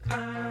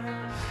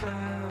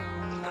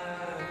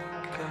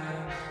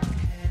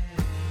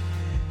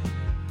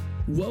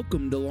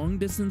Welcome to Long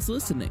Distance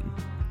Listening,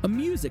 a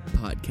music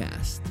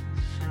podcast.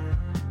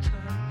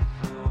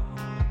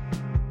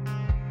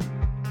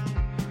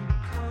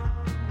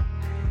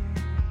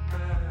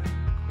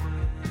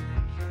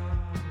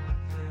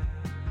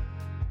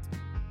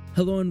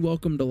 Hello and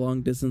welcome to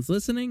Long Distance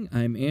Listening.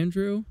 I'm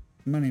Andrew.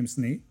 My name's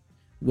Nate.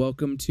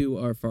 Welcome to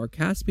our Far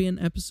Caspian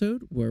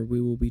episode, where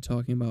we will be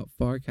talking about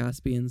Far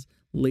Caspian's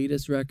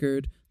latest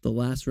record, The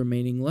Last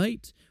Remaining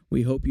Light.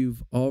 We hope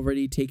you've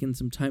already taken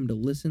some time to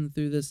listen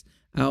through this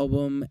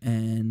album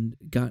and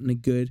gotten a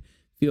good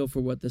feel for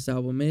what this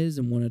album is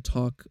and want to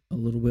talk a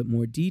little bit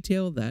more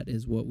detail. That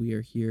is what we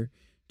are here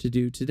to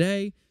do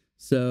today.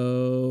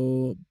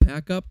 So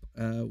pack up.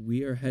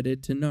 We are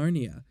headed to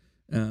Narnia.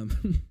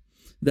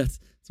 That's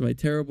my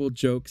terrible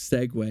joke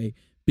segue,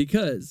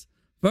 because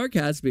Far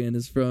Caspian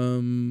is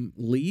from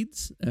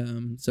Leeds,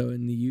 so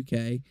in the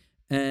UK,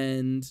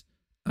 and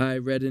I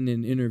read in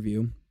an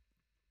interview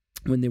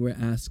when they were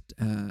asked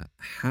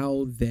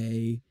how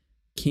they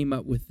came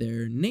up with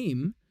their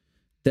name,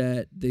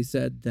 that they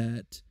said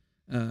that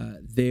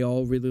they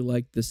all really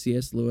liked the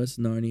C.S. Lewis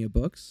Narnia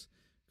books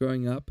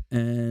growing up,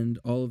 and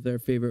all of their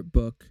favorite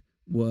book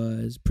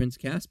was Prince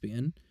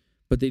Caspian,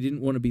 but they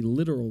didn't want to be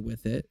literal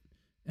with it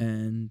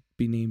and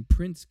be named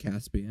Prince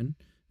Caspian.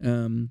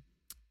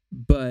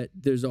 But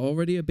there's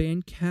already a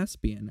band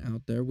Caspian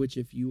out there, which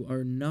if you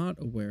are not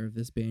aware of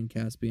this band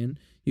Caspian,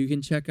 you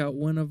can check out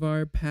one of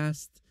our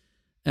past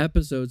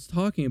episodes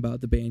talking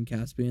about the band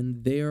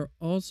Caspian. They are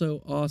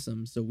also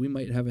awesome, so we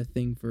might have a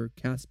thing for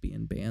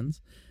Caspian bands.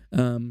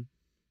 And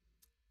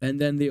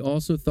then they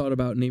also thought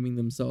about naming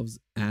themselves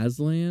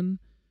Aslan,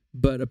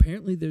 but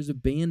apparently there's a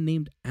band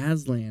named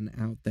Aslan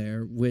out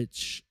there,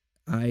 which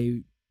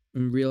I'm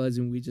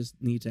realizing we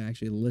just need to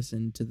actually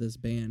listen to this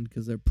band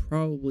because they're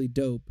probably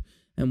dope,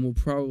 and we'll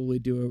probably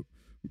do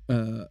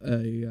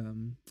a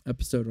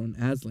episode on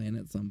Aslan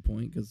at some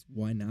point, because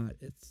why not?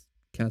 It's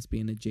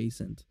Caspian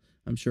adjacent.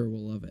 I'm sure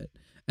we'll love it.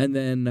 And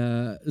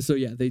then, so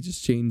yeah, they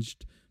just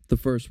changed the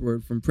first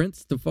word from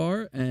Prince to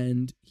Far,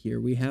 and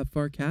here we have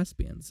Far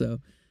Caspian. So,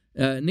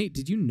 Nate,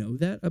 did you know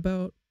that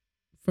about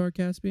Far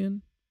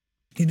Caspian?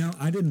 You know,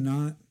 I did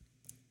not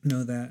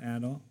know that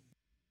at all.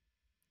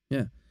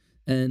 Yeah.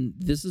 And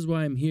this is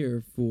why I'm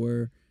here,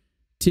 for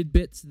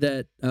tidbits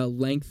that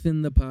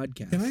lengthen the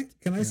podcast.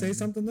 Can I say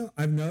something though?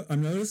 I'm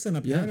noticing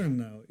a pattern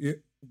though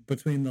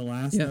between the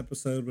last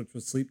episode, which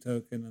was Sleep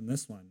Token, and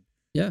this one.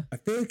 Yeah, I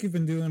feel like you've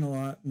been doing a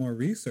lot more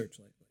research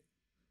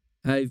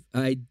lately.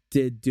 I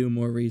did do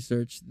more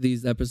research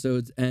these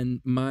episodes,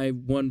 and my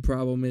one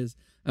problem is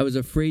I was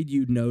afraid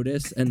you'd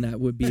notice, and that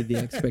would be the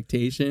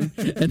expectation,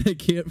 and I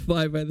can't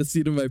fly by the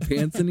seat of my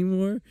pants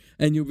anymore.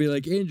 And you'll be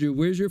like, Andrew,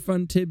 where's your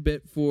fun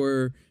tidbit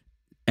for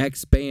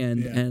X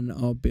band? Yeah. And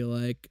I'll be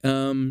like,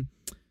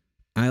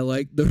 I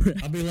like the.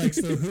 I'll be like,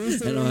 so who's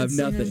the lead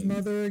singer's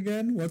mother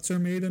again? What's her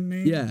maiden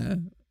name? Yeah,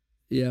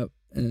 yep,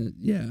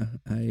 yeah.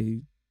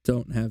 I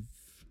don't have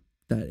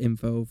that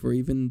info for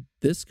even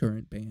this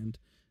current band.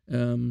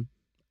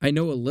 I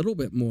know a little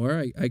bit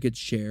more. I could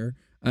share.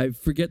 I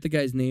forget the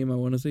guy's name. I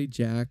want to say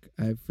Jack.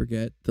 I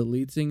forget the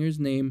lead singer's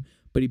name,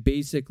 but he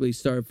basically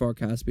started Far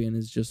Caspian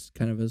as just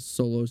kind of a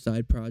solo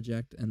side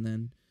project, and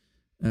then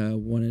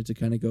wanted to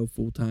kind of go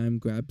full time,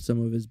 grab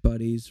some of his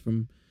buddies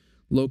from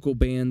local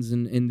bands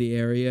in the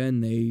area,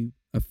 and they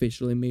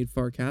officially made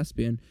Far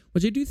Caspian,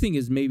 which I do think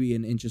is maybe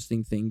an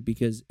interesting thing,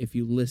 because if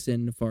you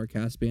listen to Far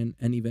Caspian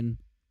and even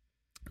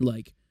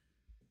like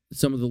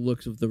some of the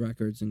looks of the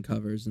records and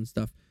covers and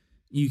stuff,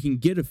 you can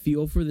get a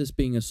feel for this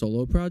being a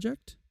solo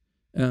project.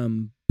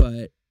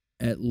 But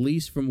at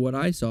least from what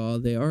I saw,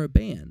 they are a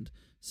band.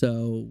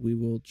 So we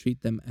will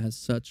treat them as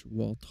such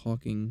while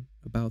talking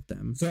about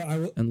them. So I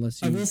will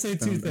say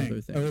two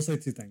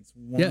things.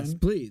 One, yes,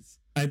 please.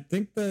 I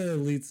think the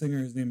lead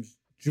singer's name's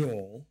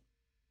Joel.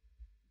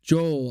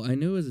 Joel, I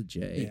knew it was a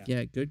J.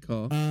 Yeah, good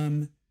call.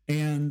 And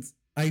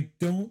I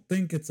don't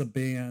think it's a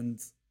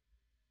band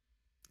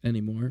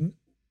anymore.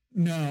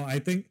 No, I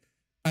think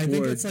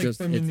it's like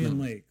from Indian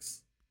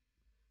Lakes.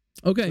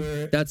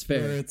 Okay, that's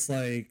fair. Where it's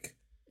like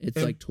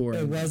touring.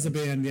 It was a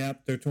band,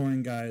 yep, they're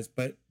touring guys,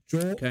 but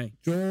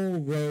Joel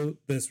wrote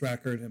this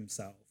record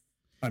himself.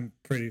 I'm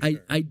pretty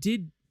sure. I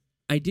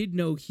did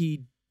know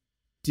he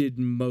did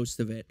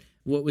most of it.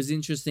 What was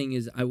interesting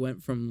is I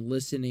went from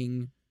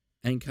listening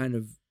and kind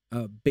of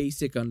a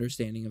basic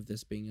understanding of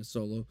this being a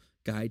solo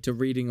guy to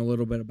reading a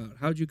little bit about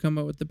how'd you come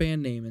up with the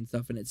band name and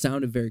stuff, and it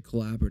sounded very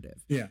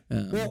collaborative. Yeah.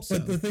 But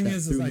the thing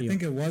is I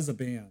think it was a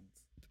band.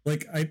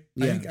 Like I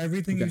think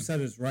everything you said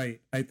is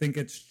right. I think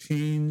it's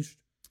changed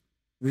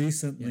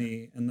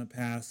recently in the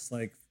past,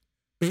 like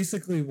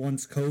basically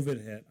once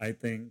COVID hit, I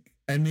think,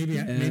 and maybe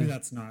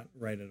that's not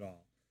right at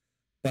all.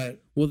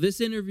 But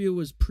this interview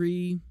was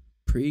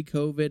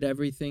pre-COVID,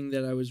 everything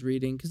that I was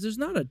reading, because there's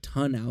not a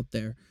ton out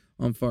there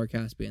on Far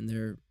Caspian.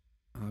 They're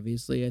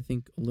obviously, I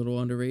think, a little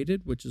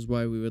underrated, which is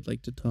why we would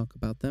like to talk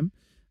about them.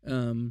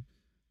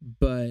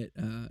 But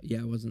I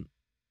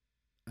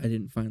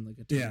didn't find like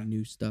a ton of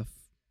new stuff,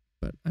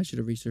 but I should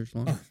have researched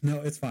longer. Oh,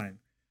 no, it's fine.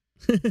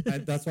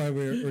 That's why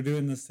we're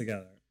doing this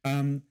together.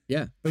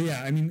 Yeah. But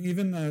yeah, I mean,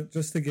 even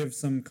just to give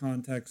some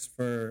context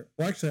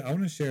actually, I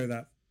want to share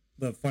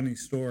the funny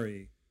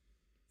story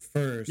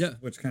first,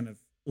 which kind of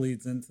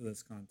leads into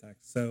this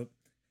context. So,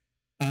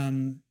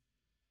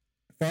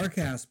 Far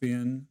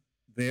Caspian,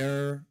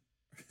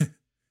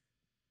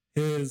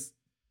 his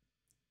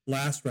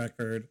last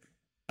record,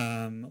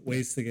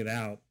 Ways to Get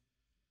Out,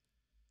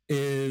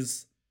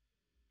 is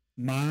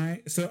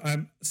so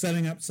I'm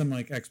setting up some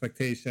like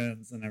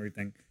expectations and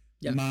everything.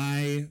 Yeah.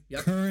 My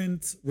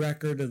current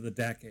record of the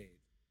decade.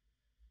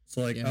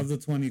 So like of the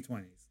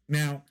 2020s.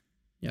 Now,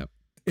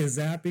 is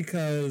that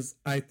because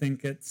I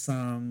think it's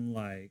some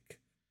like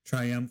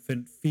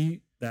triumphant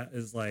feat that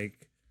is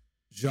like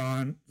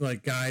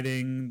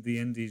guiding the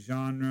indie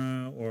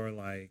genre, or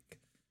like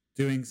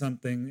doing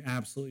something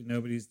absolutely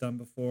nobody's done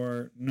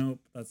before? Nope,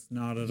 that's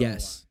not at all.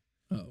 Yes.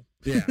 Oh.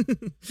 Yeah.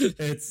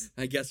 It's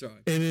I guess wrong.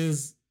 It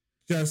is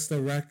just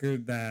a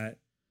record that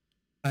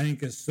I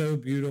think is so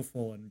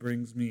beautiful and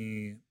brings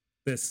me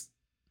this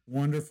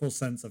wonderful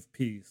sense of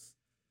peace.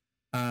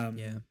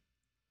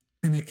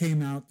 And it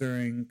came out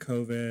during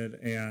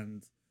COVID,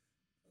 and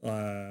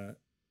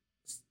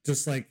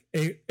just like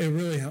it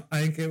really,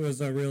 I think it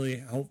was a really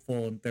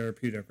helpful and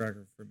therapeutic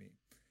record for me.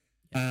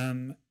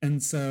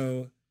 And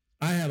so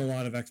I had a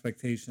lot of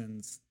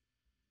expectations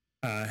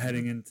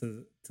heading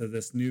into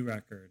this new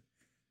record.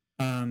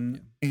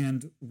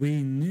 And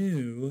we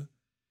knew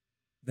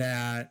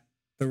that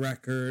the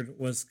record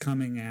was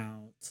coming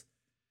out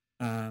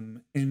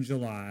in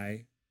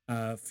July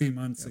a few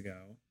months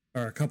ago,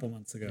 or a couple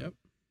months ago.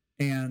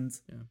 And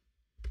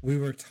we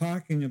were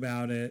talking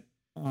about it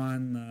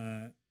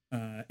on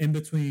in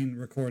between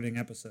recording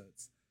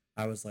episodes.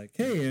 I was like,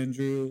 hey,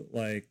 Andrew,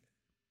 like,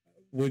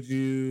 would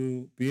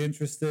you be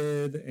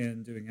interested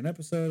in doing an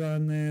episode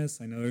on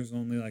this? I know there's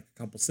only like a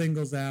couple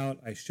singles out.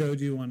 I showed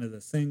you one of the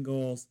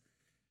singles,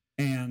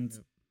 and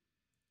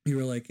you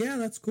were like, yeah,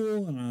 that's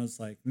cool. And I was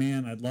like,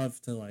 man, I'd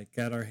love to like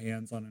get our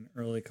hands on an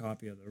early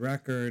copy of the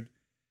record.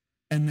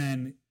 And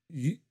then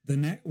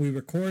we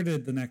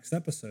recorded the next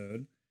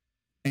episode,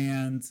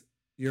 and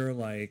you're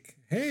like,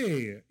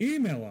 hey,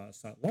 email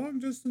us at Long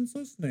Distance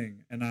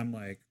Listening. And I'm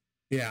like,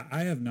 yeah,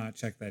 I have not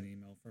checked that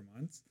email for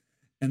months.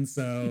 And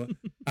so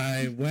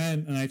I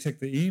went and I checked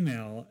the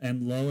email,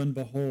 and lo and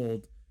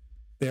behold,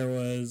 there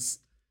was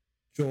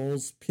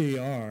Joel's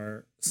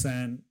PR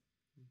sent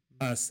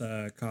us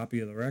a copy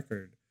of the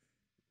record.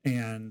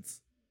 And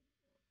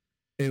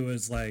it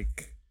was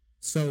like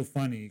so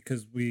funny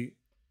because we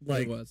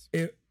like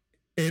it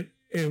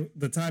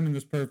the timing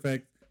was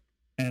perfect.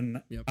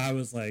 And I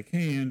was like,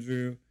 hey,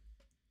 Andrew,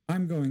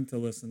 I'm going to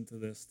listen to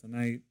this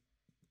tonight.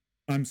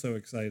 I'm so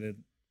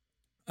excited.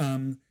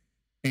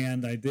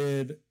 And I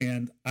did.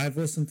 And I've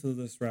listened to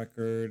this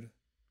record.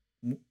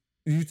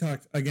 You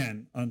talked,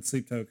 again, on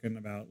Sleep Token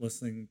about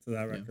listening to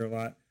that record a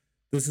lot.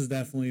 This has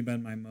definitely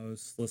been my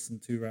most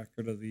listened to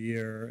record of the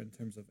year in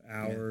terms of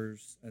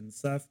hours and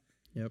stuff.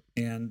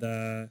 And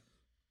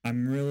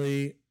I'm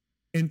really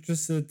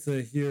interested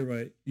to hear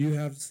what you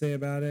have to say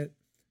about it.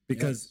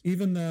 Because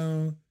even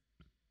though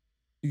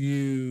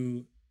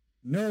you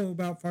know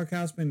about Far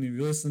Caspian, you've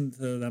listened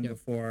to them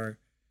before,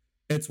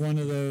 it's one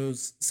of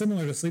those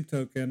similar to Sleep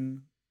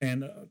Token,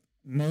 and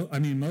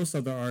most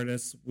other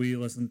artists we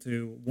listen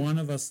to, one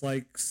of us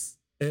likes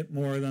it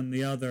more than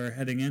the other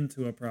heading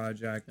into a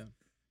project,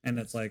 and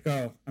it's like,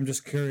 oh, I'm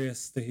just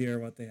curious to hear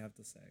what they have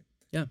to say.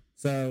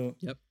 So,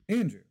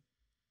 Andrew,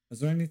 is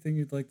there anything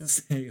you'd like to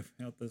say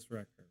about this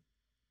record?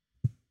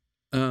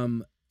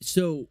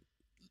 So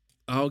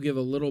I'll give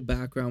a little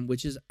background,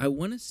 which is, I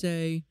want to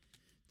say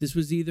this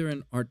was either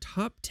in our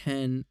top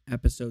 10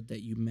 episode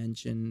that you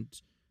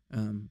mentioned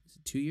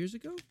 2 years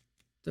ago?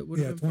 That would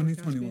have been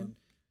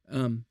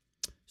 2021.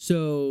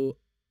 So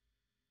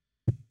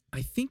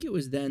I think it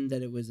was then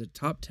that it was a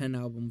top 10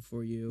 album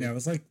for you. Yeah, it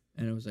was like...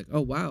 And it was like,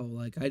 oh, wow,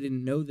 like I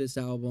didn't know this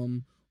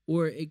album.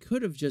 Or it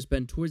could have just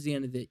been towards the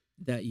end of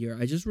that year.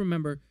 I just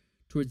remember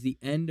towards the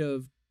end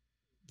of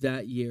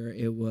that year,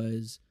 it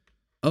was,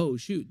 oh,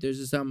 shoot, there's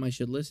this album I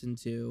should listen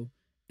to.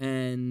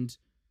 And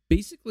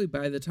basically,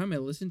 by the time I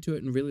listened to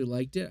it and really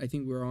liked it, I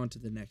think we were on to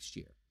the next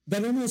year.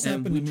 That almost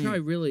happened to me. We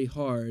tried really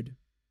hard.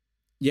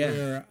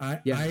 Where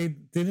I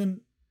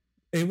didn't...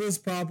 It was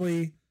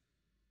probably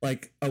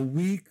like a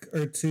week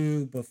or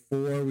two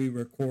before we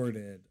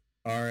recorded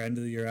our end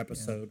of the year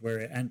episode where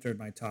it entered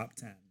my top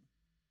 10.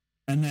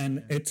 And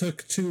then it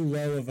took too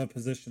low of a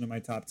position in my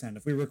top 10.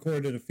 If we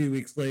recorded a few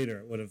weeks later,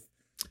 it would have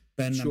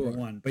been number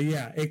one. But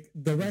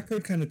the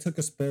record kind of took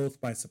us both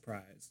by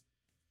surprise.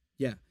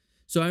 Yeah.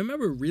 So I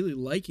remember really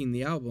liking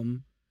the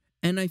album,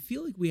 and I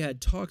feel like we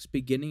had talks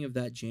beginning of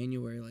that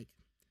January, like,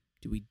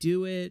 do we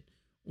do it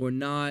or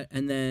not?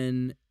 And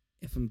then,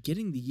 if I'm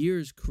getting the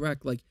years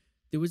correct, like,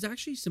 there was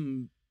actually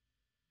some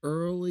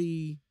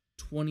early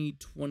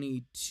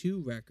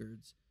 2022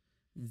 records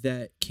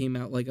that came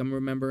out. Like, I'm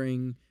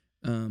remembering,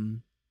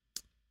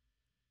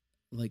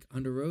 like,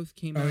 Under Oath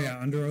came out. Oh, yeah,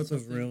 Under Oath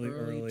was really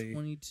early.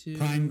 22.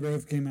 Pine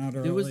Grove came out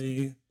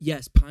early.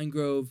 Yes, Pine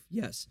Grove,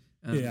 yes.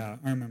 Yeah,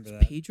 I remember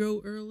that.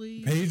 Pedro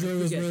early? Pedro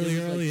was really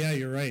early. Yeah,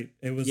 you're right.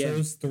 It was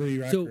those 3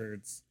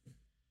 records.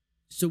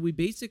 So we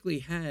basically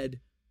had,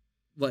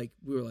 we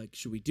were like,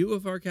 should we do a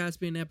Far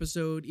Caspian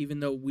episode? Even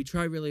though we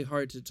try really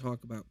hard to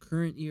talk about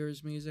current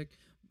year's music.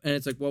 And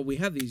it's like, well, we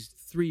have these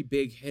 3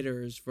 big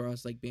hitters for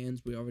us, like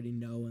bands we already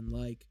know and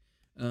like.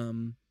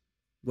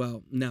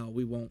 Well, no,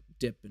 we won't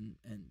dip and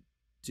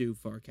do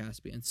Far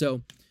Caspian.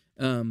 So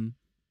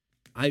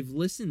I've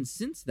listened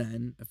since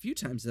then a few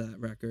times to that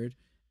record,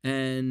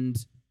 and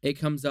it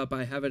comes up.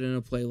 I have it in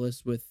a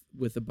playlist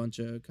with a bunch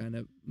of kind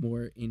of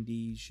more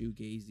indie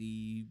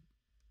shoegazy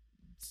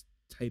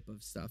type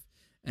of stuff,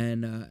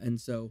 and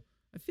so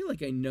I feel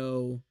like I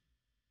know.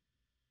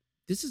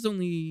 This is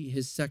only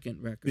his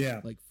second record,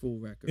 full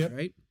record,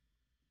 right?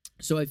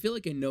 So I feel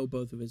like I know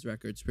both of his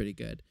records pretty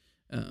good.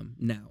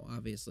 Now,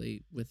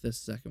 obviously, with this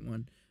second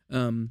one.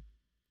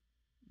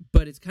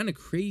 But it's kind of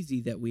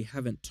crazy that we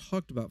haven't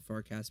talked about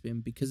Far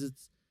Caspian because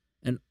it's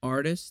an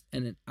artist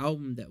and an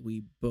album that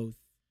we both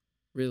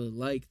really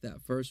liked, that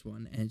first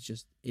one, and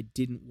it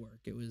didn't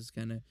work. It was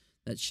kind of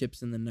that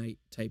ships in the night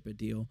type of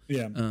deal.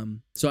 Yeah.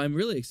 So I'm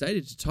really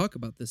excited to talk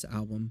about this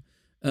album.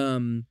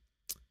 Man,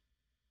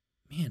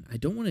 I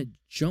don't want to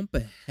jump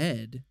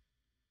ahead.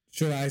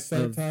 Should I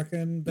start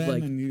talking,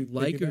 Ben, and you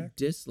like or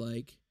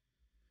dislike?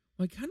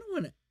 Well, I kind of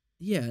want to.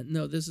 Yeah,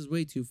 no, this is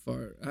way too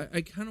far.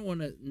 I kind of want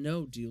to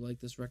know, do you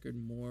like this record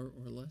more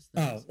or less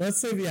than let's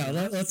save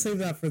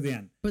that for the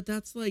end. But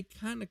that's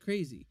kind of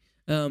crazy.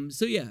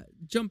 So yeah,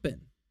 jump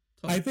in.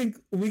 I think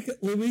we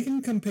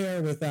can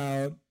compare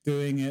without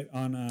doing it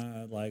on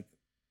a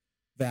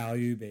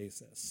value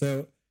basis.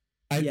 So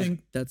I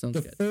think that sounds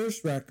the good.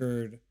 First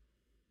record,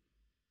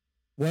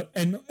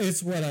 and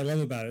it's what I love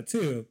about it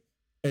too.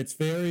 It's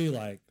very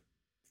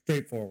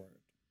straightforward.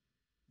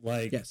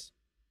 Yes,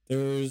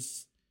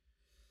 there's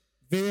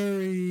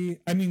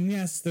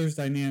yes, there's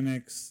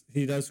dynamics.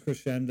 He does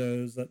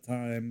crescendos at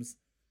times,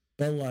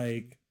 but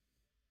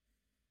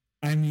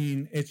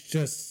it's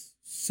just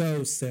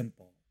so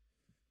simple.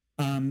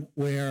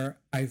 Where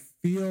I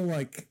feel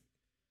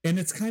and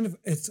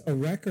it's a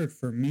record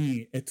for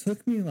me. It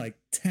took me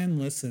 10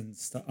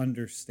 listens to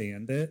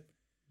understand it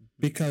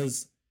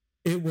because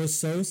it was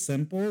so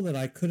simple that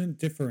I couldn't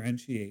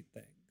differentiate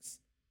things.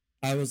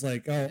 I was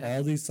like,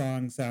 all these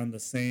songs sound the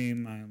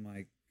same. I'm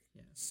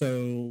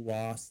so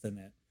lost in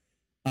it.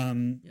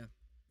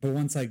 But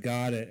once I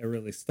got it, it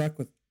really stuck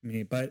with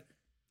me. But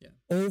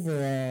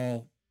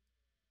overall,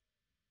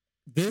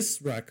 this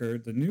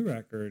record, the new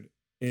record,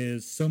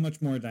 is so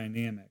much more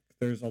dynamic.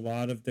 There's a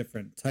lot of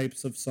different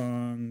types of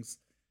songs,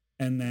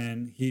 and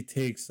then he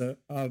takes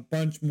a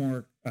bunch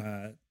more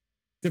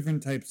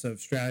different types of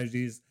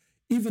strategies,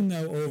 even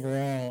though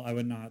overall I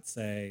would not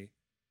say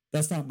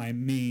that's not my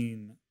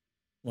main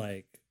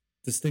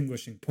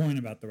distinguishing point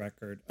about the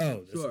record.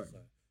 This is a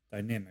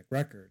dynamic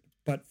record.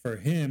 But for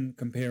him,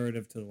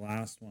 comparative to the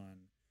last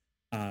one,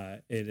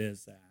 it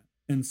is that.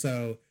 And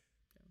so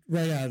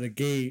right out of the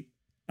gate,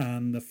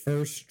 the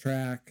first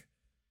track,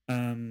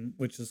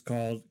 which is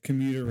called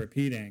Commuter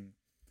Repeating,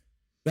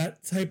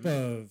 that type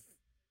of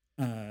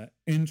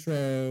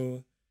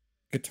intro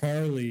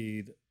guitar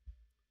lead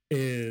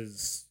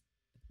is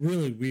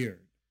really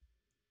weird.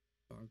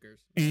 Bonkers.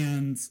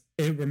 And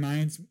it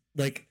reminds,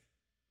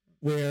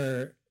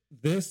 where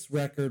this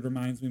record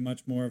reminds me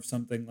much more of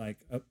something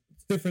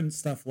different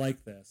stuff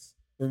like this.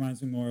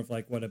 Reminds me more of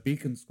what a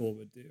Beacon School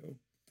would do,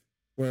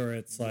 where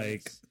it's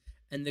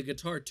and the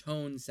guitar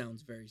tone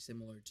sounds very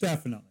similar to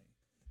definitely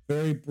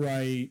very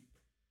bright,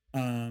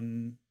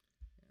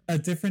 a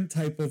different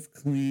type of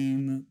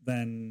clean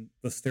than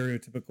the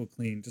stereotypical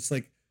clean, just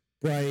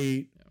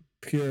bright,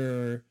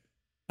 pure,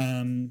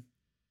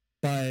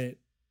 but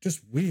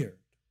just weird,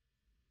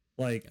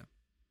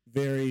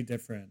 very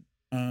different.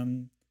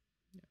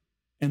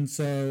 And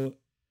so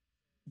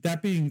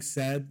that being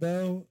said,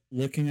 though,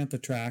 looking at the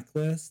track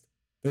list,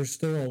 there's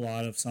still a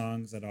lot of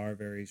songs that are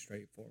very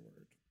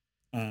straightforward.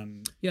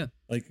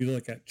 You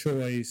look at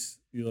Choice,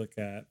 you look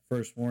at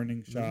First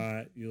Warning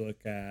Shot, you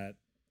look at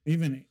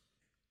even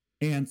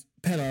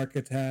Pet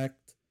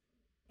Architect,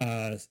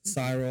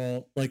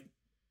 Cyril,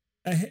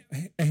 a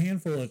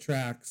handful of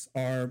tracks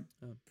are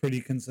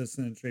pretty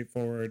consistent and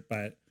straightforward,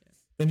 but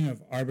then you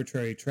have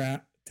Arbitrary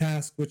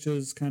Task, which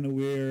is kind of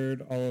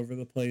weird, all over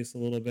the place a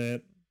little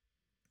bit.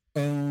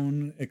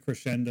 Own, it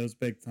crescendos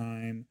big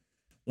time.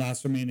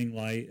 Last Remaining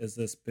Light is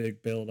this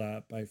big build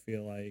up, I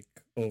feel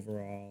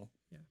overall.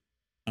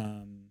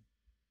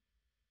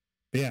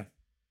 But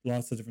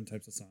lots of different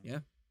types of songs. Yeah.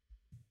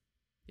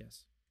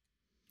 Yes.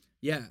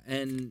 Yeah,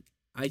 and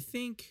I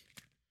think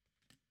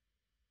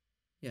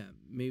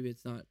maybe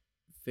it's not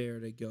fair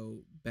to go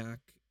back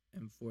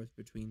and forth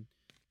between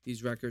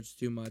these records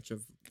too much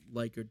of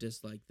like or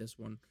dislike this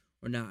one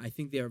or not. I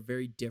think they are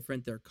very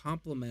different. They're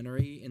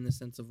complementary in the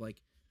sense of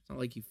it's not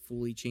like he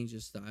fully changed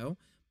his style,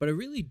 but I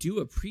really do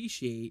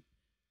appreciate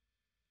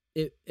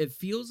it. It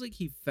feels like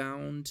he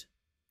found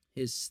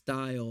his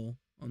style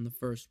on the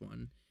first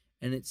one,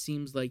 and it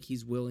seems like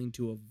he's willing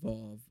to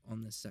evolve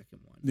on the second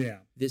one. Yeah.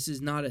 This is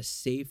not a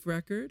safe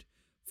record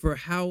for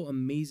how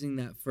amazing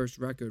that first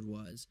record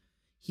was.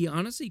 He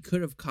honestly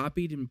could have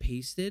copied and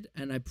pasted,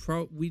 and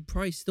we'd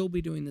probably still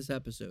be doing this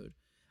episode,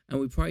 and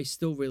we'd probably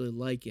still really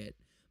like it.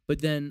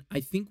 But then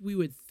I think we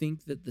would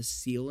think that the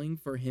ceiling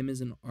for him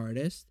as an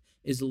artist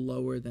is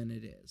lower than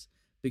it is,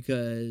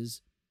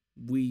 because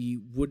we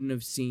wouldn't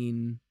have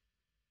seen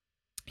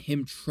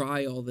him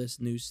try all this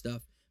new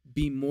stuff,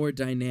 be more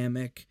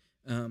dynamic,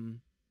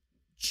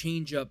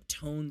 change up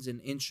tones and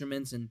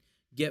instruments, and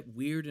get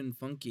weird and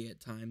funky at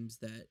times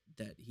that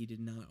he did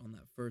not on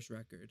that first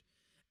record.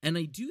 And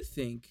I do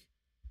think,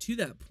 to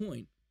that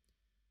point,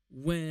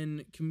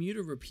 when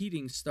Commuter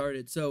Repeating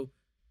started, so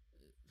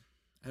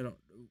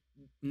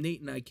Nate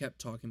and I kept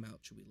talking about,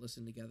 should we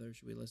listen together,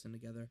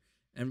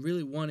 and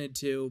really wanted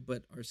to,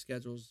 but our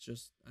schedules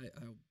just,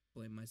 I'll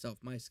blame myself,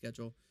 my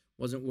schedule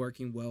wasn't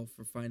working well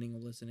for finding a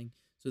listening.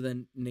 So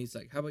then Nate's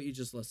like, how about you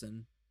just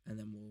listen, and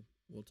then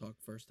we'll talk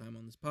first time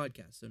on this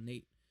podcast. So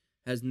Nate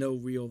has no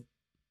real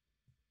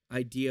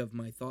idea of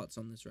my thoughts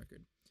on this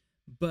record.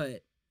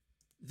 But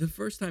the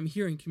first time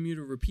hearing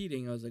Commuter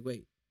Repeating, I was like,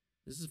 wait,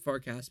 this is Far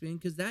Caspian?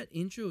 Because that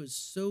intro is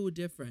so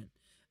different.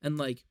 And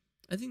like,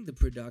 I think the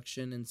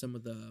production and some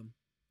of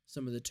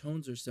the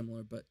tones are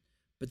similar, but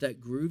that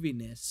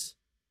grooviness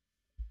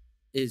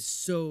is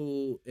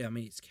so, I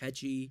mean, it's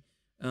catchy.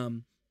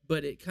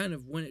 But it kind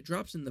of, when it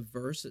drops in the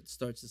verse, it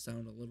starts to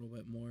sound a little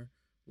bit more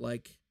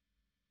like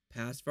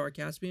past Far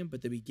Caspian,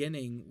 but the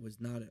beginning was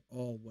not at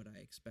all what I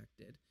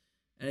expected.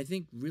 And I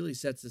think really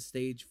sets the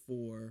stage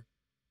for,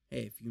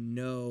 hey, if you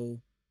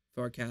know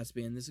Far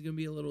Caspian, this is going to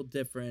be a little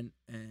different,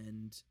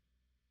 and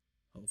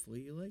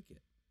hopefully you like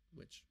it,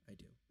 which I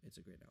do. It's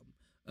a great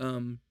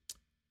album.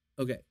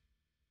 Okay.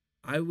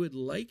 I would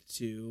like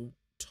to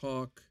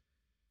talk,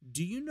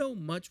 do you know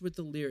much with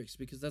the lyrics?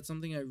 Because that's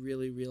something I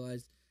really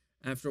realized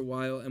after a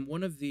while. And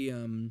one of the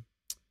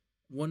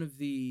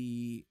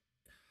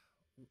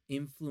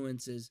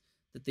influences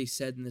that they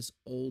said in this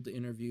old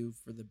interview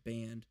for the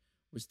band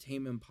was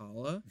Tame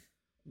Impala,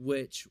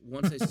 which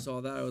once I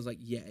saw that, I was like,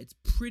 yeah, it's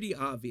pretty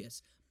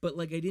obvious. But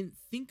like, I didn't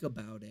think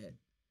about it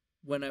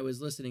when I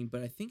was listening,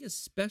 but I think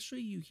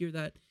especially you hear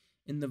that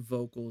in the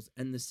vocals,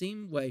 and the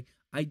same way,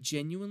 I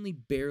genuinely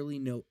barely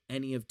know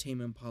any of Tame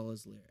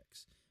Impala's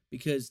lyrics,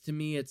 because to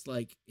me, it's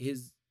like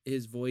his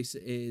voice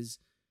is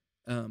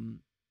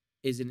an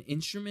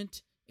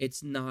instrument.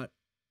 It's not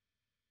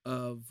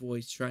a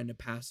voice trying to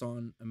pass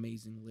on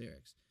amazing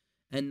lyrics.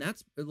 And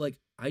that's like,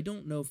 I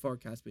don't know Far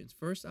Caspian's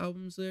first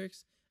album's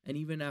lyrics, and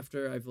even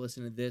after I've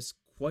listened to this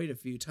quite a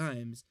few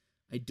times,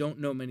 I don't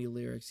know many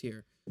lyrics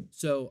here.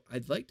 So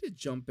I'd like to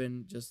jump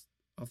in just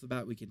off the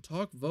bat. We can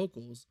talk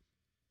vocals,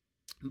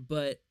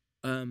 but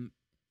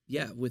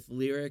yeah, with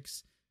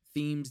lyrics,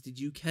 themes, did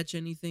you catch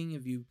anything?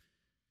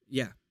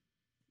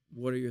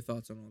 What are your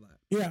thoughts on all that?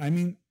 Yeah, I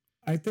mean,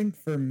 I think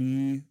for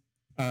me,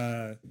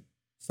 I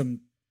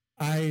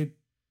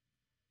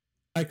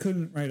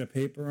couldn't write a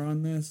paper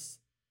on this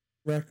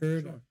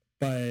record, sure,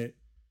 but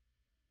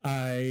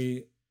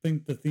I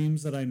think the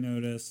themes that I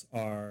notice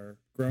are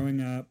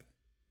growing up,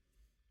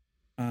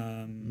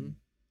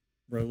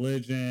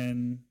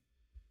 religion,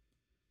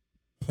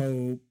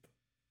 hope.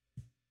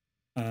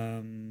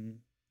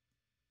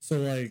 So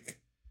like,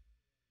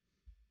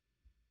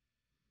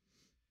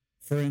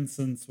 for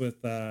instance,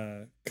 with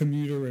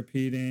Commuter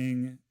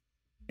Repeating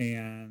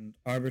and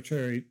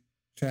Arbitrary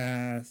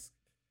Task,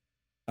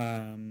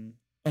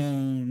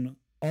 Own,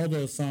 all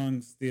those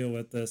songs deal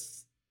with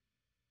this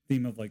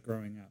theme of like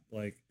growing up.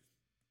 Like,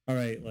 all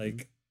right,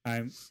 like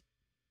I'm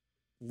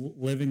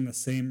living the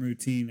same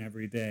routine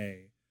every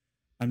day.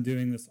 I'm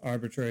doing this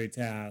arbitrary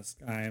task.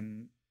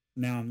 I'm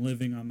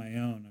living on my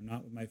own. I'm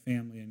not with my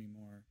family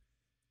anymore.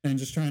 And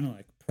just trying to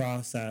like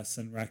process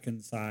and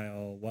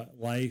reconcile what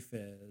life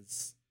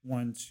is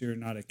once you're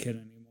not a kid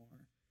anymore.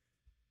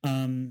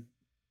 And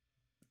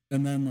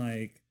then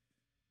like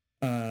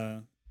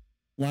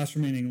Last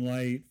Remaining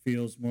Light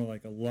feels more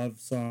like a love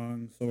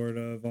song, sort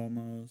of,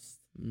 almost.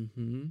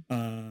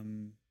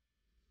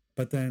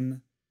 But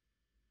then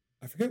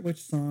I forget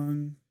which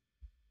song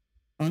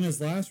on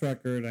his last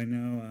record. I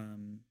know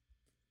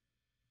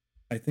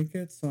I think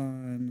it's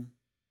on,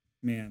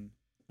 man,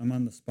 I'm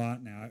on the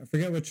spot now. I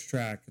forget which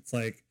track. It's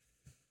like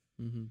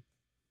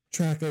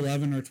track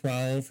 11 or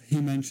 12.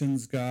 He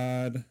mentions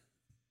God.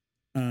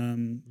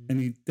 And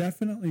he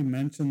definitely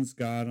mentions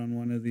God on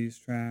one of these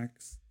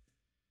tracks.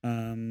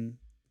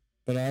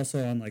 But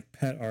also on like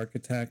Pet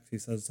Architect, he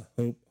says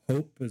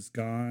hope is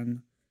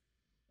gone.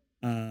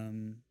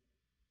 I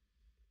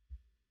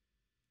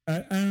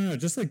don't know,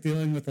 just like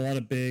dealing with a lot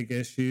of big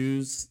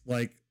issues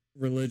like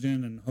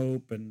religion and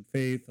hope and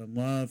faith and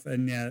love,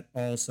 and yet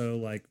also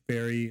like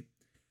very,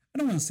 I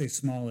don't want to say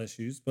small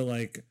issues, but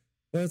like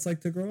what it's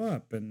like to grow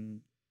up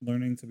and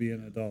learning to be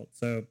an adult.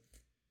 So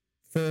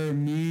for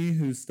me,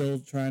 who's still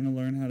trying to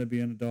learn how to be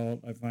an adult,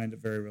 I find it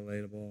very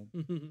relatable.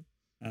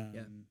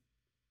 Yeah.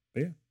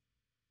 But yeah.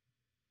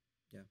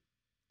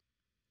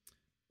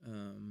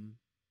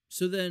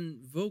 So then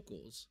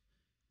vocals.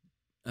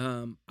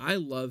 I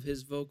love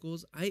his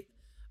vocals.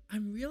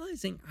 I'm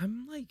realizing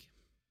I'm like,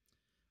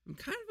 I'm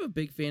kind of a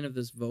big fan of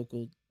this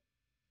vocal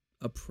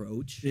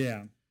approach.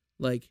 Yeah.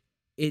 Like,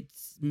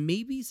 it's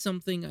maybe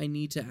something I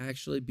need to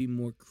actually be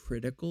more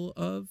critical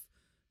of,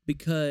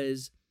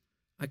 because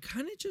I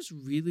kind of just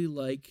really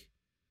like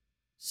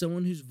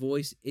someone whose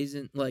voice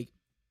isn't like,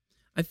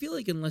 I feel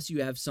like unless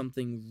you have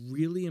something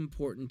really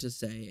important to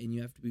say and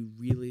you have to be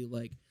really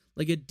like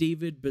a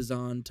David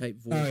Bazan type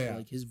voice, where,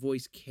 like, his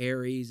voice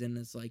carries, and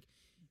it's like,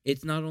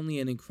 it's not only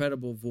an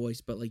incredible voice,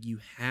 but like you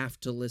have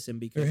to listen,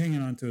 because you're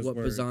hanging on to his what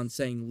words. Bazan's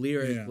saying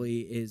lyrically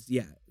is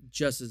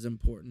just as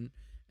important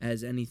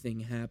as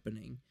anything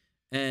happening.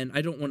 And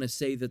I don't want to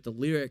say that the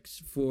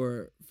lyrics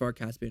for Far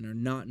Caspian are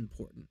not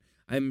important.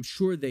 I'm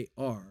sure they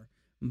are,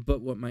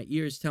 but what my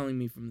ear is telling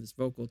me from this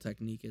vocal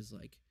technique is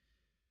like,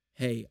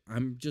 hey,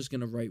 I'm just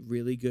going to write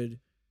really good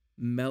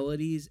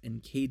melodies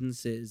and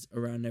cadences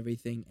around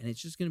everything, and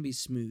it's just going to be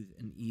smooth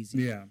and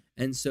easy. Yeah.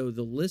 And so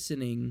the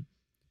listening,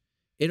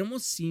 it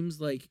almost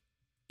seems like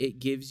it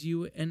gives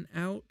you an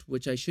out,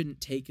 which I shouldn't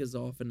take as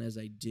often as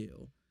I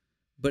do,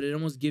 but it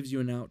almost gives you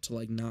an out to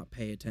like not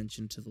pay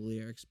attention to the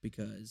lyrics,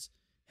 because,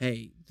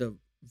 hey, the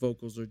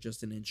vocals are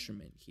just an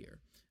instrument here.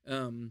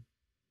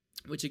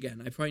 Which,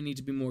 again, I probably need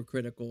to be more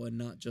critical and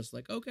not just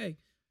like, okay,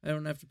 I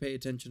don't have to pay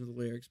attention to the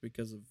lyrics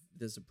because of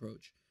this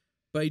approach.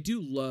 But I do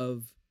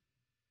love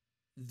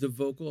the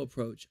vocal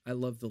approach. I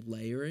love the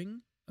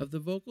layering of the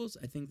vocals.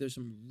 I think there's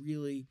some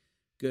really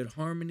good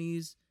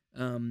harmonies.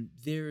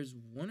 There's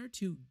one or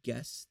two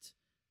guest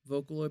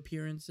vocal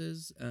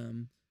appearances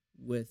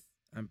with,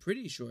 I'm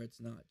pretty sure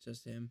it's not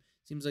just him.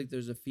 Seems like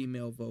there's a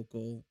female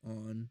vocal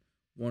on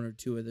one or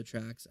two of the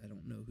tracks. I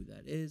don't know who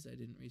that is. I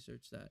didn't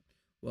research that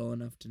well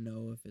enough to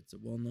know if it's a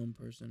well-known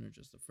person or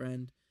just a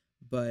friend.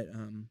 But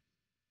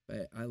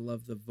I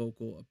love the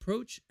vocal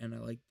approach, and I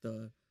like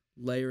the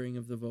layering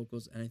of the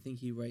vocals, and I think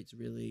he writes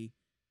really,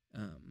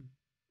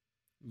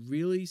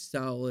 really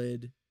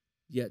solid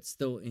yet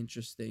still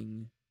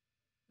interesting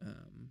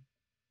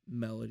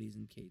melodies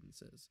and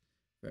cadences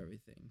for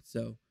everything.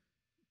 So,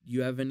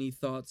 you have any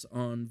thoughts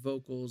on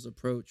vocals,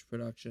 approach,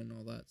 production,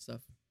 all that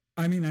stuff?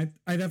 I mean,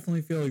 I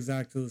definitely feel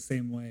exactly the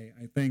same way.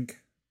 I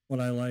think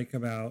what I like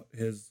about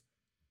his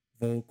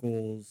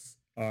vocals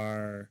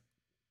are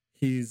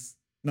he's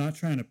not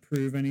trying to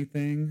prove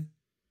anything.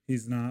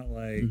 He's not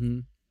like,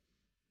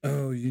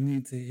 oh, you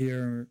need to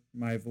hear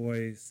my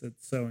voice.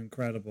 It's so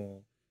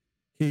incredible.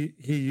 He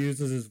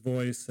uses his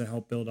voice to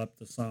help build up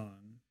the song.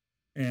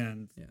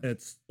 And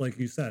it's, like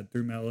you said,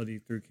 through melody,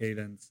 through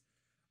cadence.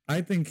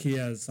 I think he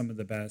has some of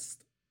the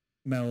best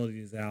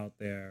melodies out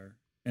there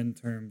in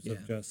terms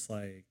of just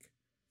like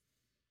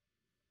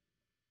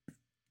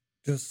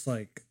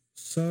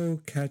so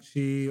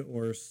catchy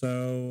or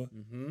so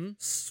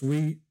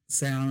sweet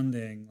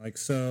sounding, like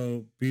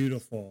so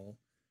beautiful.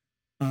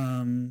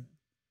 And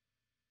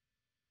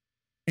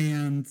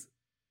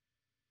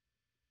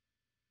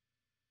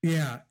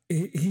yeah,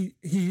 he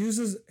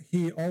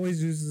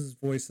always uses his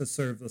voice to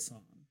serve the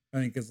song, I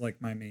think, is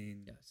like my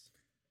main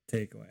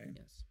takeaway.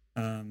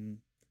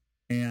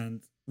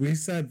 And we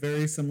said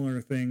very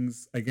similar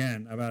things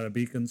again about A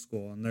Beacon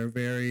School, and they're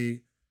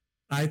very,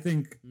 I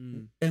think,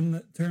 in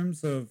the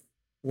terms of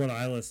what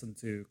I listen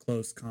to,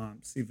 close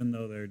comps, even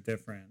though they're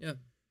different.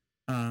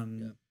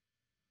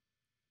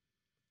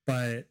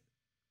 But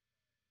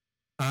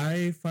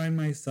I find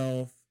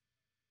myself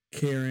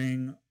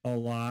caring a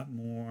lot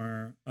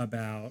more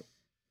about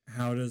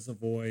how does a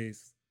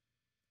voice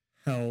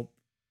help,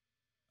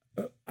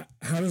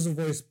 how does a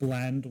voice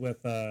blend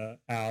with a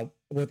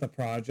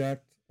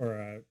project or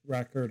a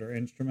record or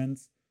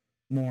instruments,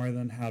 more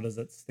than how does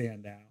it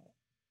stand out.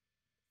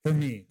 For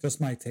me, just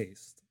my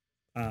taste.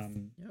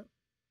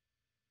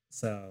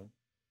 So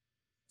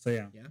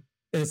yeah,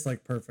 it's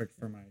like perfect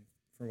for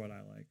what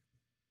I like.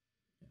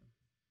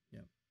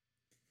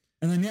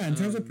 And then in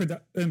terms of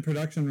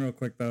production, real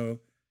quick though,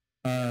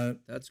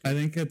 that's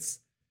good.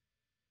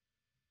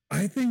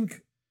 I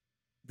think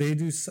they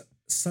do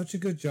such a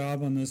good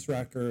job on this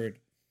record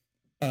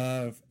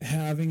of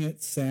having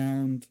it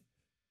sound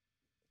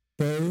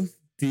both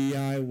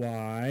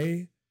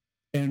DIY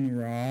and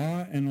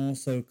raw and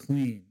also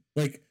clean.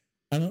 Like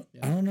I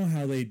don't know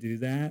how they do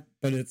that,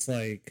 but it's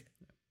like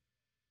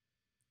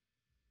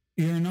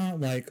you're not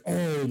like,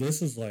 oh,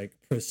 this is like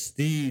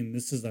pristine,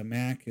 this is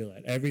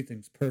immaculate,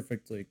 everything's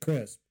perfectly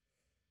crisp.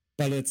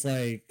 But it's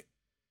like,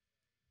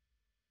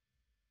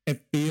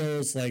 it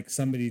feels like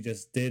somebody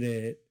just did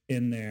it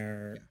in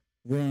their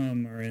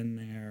room or in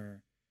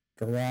their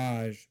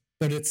garage,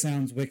 but it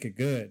sounds wicked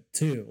good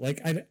too. Like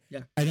I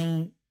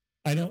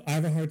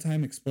have a hard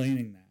time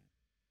explaining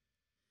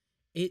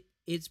that.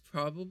 It's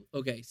probably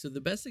okay. So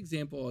the best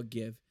example I'll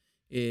give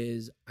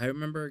is I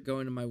remember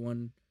going to my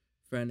one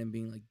friend and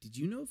being like, did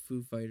you know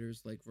Foo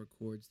Fighters like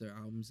records their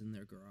albums in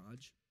their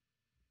garage?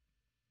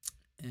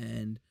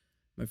 And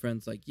my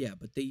friend's like, yeah,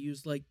 but they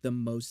use like the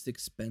most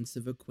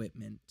expensive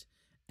equipment,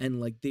 and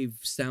like they've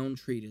sound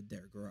treated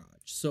their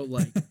garage, so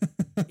like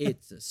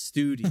it's a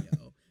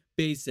studio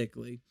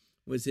basically,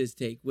 was his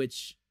take,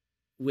 which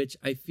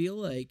I feel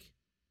like,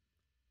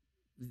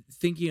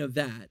 thinking of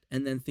that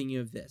and then thinking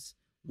of this,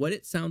 what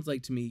it sounds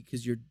like to me,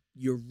 because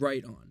you're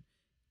right on.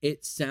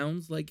 It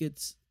sounds like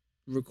it's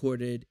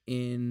recorded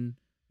in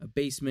a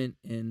basement,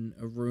 in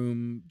a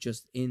room,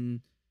 just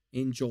in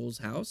Joel's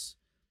house,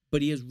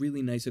 but he has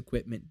really nice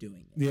equipment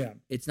doing it. Yeah.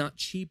 It's not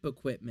cheap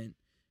equipment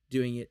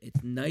doing it.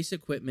 It's nice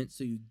equipment,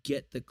 so you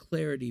get the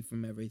clarity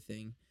from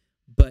everything.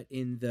 But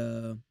in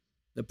the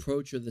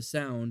approach or the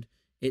sound,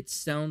 it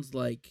sounds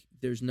like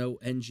there's no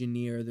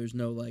engineer. There's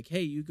no like,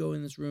 hey, you go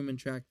in this room and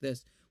track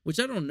this, which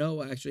I don't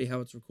know actually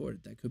how it's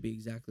recorded. That could be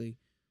exactly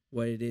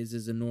what it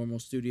is a normal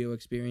studio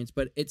experience.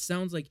 But it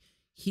sounds like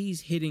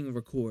he's hitting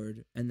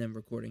record and then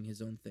recording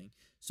his own thing.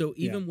 So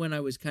even when I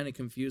was kind of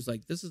confused,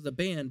 like this is the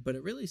band, but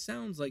it really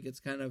sounds like it's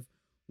kind of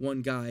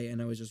one guy,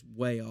 and I was just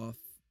way off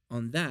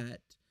on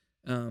that.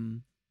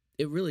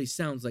 It really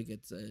sounds like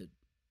it's a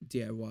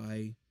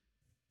DIY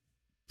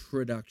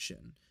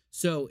production.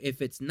 So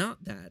if it's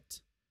not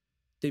that,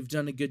 they've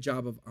done a good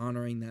job of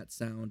honoring that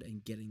sound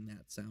and getting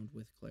that sound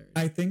with clarity.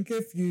 I think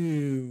if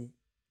you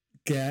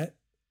get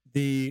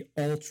the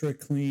ultra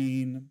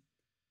clean,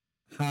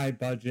 high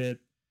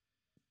budget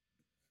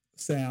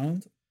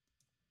sound,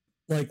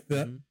 like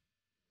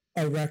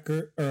a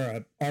record or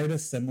an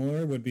artist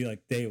similar would be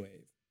like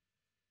Daywave.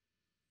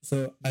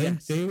 So I think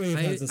Daywave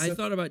has I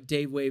thought about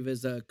Daywave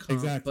as a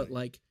comp, but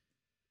like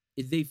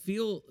they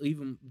feel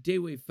even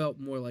Daywave felt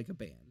more like a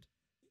band.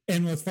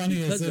 And what's funny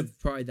because is of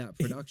probably that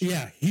production.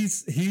 Yeah,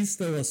 he's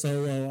still a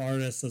solo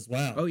artist as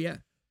well. Oh yeah,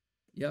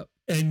 yep.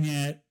 And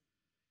yet,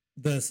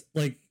 this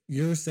like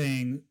you're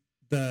saying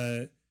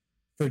for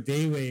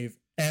Daywave,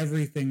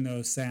 everything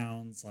though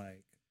sounds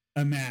like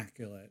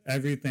immaculate.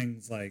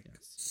 Everything's like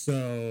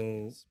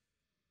so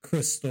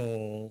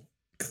crystal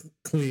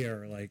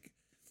clear. Like,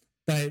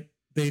 but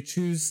they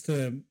choose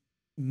to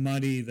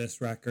muddy this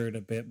record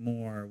a bit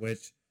more,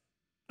 which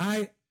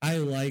I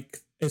like.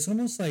 It's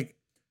almost like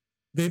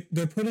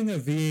they're putting a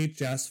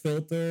VHS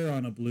filter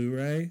on a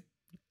Blu-ray,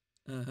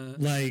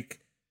 like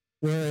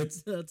where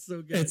it's that's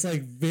so good. It's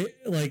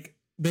like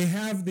they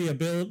have the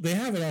ability, they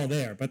have it all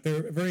there, but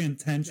they're very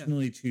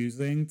intentionally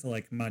choosing to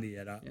like muddy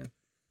it up,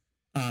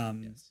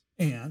 and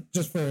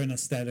just for an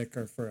aesthetic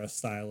or for a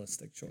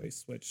stylistic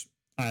choice, which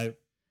I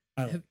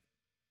like.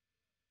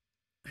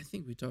 I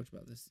think we talked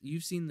about this.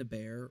 You've seen The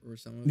Bear or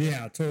something?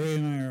 Yeah, Tori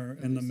and I are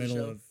in the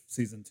middle of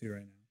season 2 right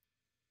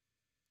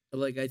now.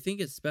 Like, I think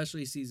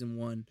especially season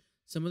 1,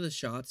 some of the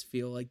shots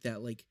feel like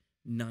that, like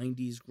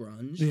 90s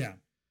grunge. Yeah,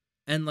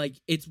 and like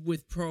it's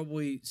with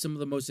probably some of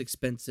the most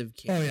expensive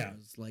cameras. Oh yeah,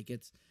 like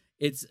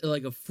it's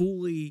like a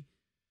fully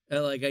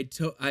like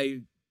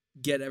I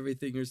get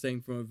everything you're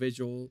saying from a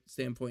visual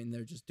standpoint, and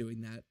they're just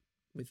doing that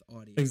with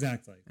audio.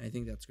 Exactly. I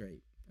think that's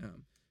great.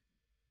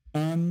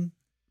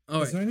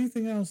 All is there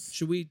anything else?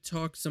 Should we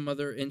talk some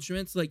other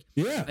instruments? Like,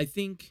 yeah, I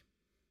think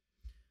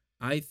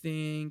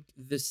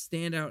the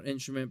standout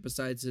instrument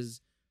besides his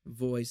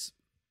voice,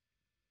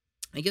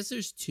 I guess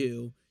there's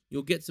two.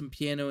 You'll get some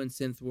piano and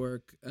synth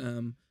work,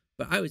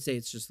 but I would say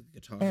it's just the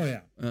guitar. Oh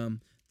yeah.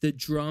 The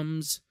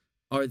drums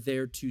are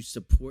there to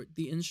support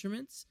the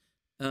instruments.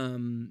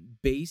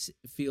 Bass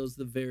feels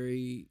the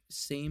very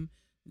same.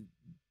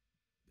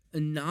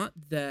 Not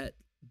that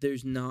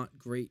there's not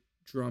great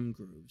drum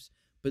grooves,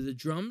 but the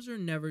drums are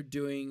never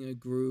doing a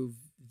groove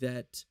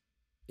that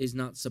is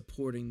not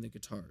supporting the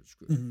guitar's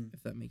groove,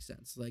 if that makes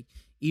sense. Like,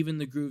 even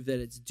the groove that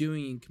it's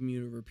doing in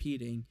commuter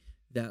repeating,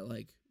 that,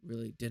 like,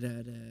 really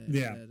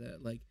da-da-da,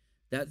 like,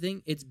 that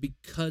thing, it's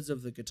because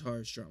of the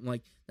guitar's drum.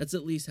 Like, that's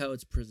at least how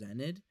it's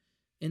presented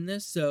in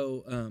this.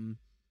 So,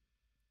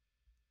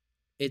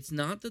 it's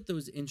not that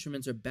those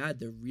instruments are bad.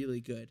 They're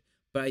really good.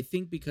 But I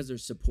think because they're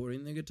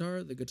supporting the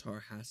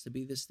guitar has to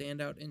be the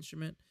standout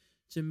instrument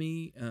to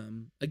me.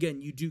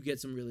 Again, you do get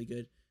some really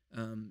good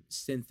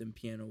synth and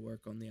piano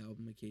work on the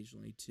album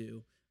occasionally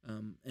too,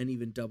 and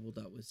even doubled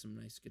up with some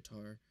nice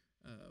guitar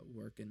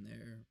work in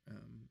there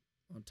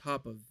on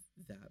top of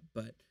that.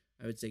 But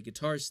I would say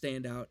guitars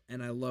stand out,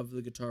 and I love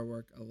the guitar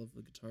work. I love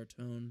the guitar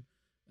tone.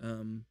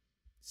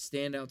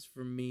 Standouts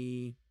for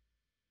me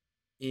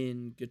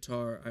in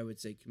guitar, I would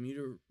say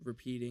commuter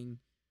repeating,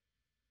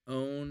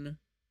 Own,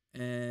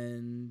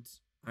 and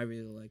I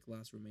really like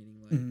Last Remaining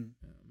Light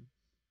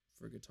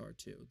for guitar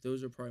too.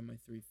 Those are probably my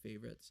three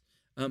favorites.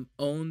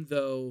 Own,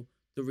 though,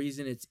 the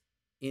reason it's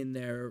in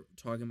there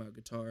talking about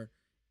guitar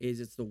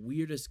is it's the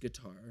weirdest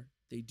guitar.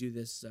 They do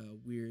this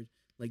weird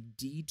like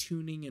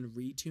detuning and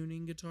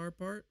retuning guitar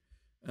part.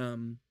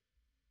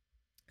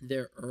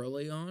 They're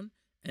early on,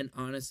 and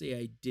honestly,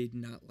 I did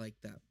not like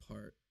that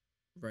part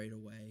right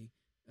away.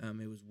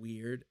 It was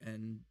weird,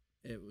 and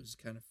it was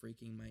kind of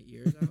freaking my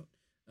ears out.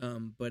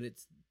 But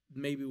it's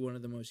maybe one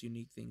of the most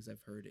unique things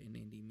I've heard in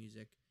indie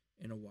music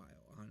in a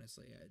while.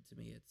 Honestly, to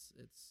me, it's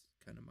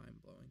kind of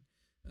mind blowing.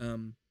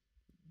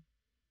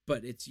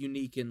 But it's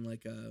unique in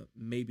like a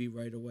maybe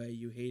right away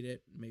you hate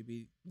it,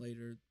 maybe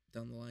later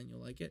down the line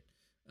you'll like it,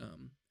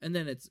 and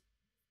then it's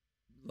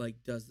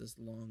like does this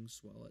long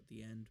swell at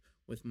the end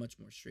with much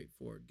more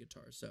straightforward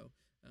guitar. So,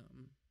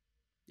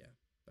 yeah.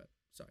 But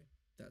sorry,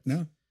 that's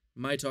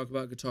my talk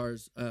about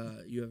guitars.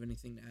 You have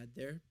anything to add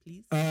there,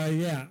 please?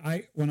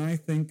 When I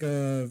think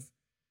of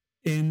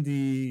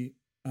indie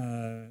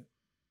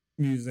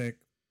music,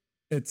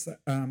 it's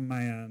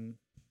to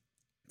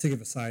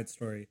give a side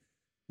story.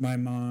 My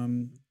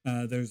mom,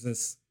 there's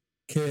this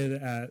kid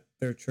at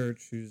their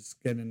church who's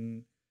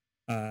getting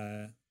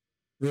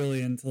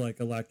really into like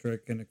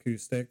electric and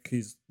acoustic.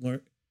 He's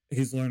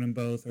learning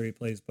both, or he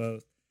plays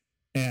both.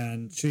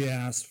 And she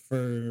asked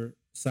for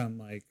some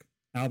like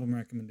album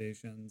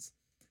recommendations,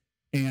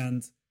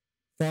 and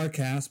Far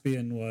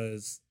Caspian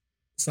was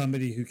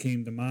somebody who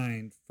came to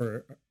mind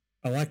for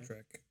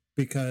electric,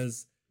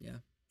 because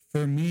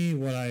for me,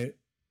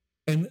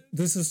 and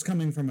this is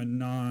coming from a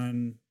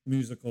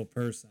non-musical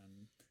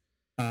person,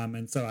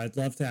 and so I'd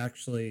love to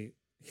actually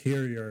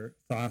hear your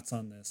thoughts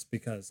on this,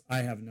 because I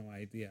have no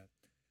idea.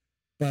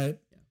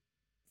 But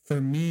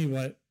for me,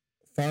 what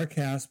Far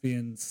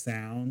Caspian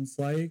sounds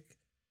like,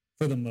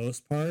 for the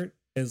most part,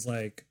 is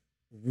like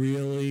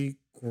really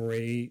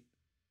great,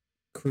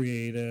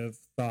 creative,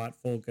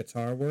 thoughtful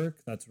guitar work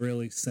that's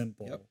really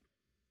simple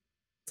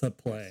to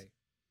play.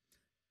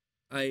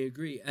 I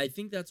agree. I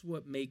think that's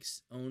what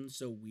makes Own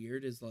so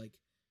weird, is like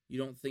you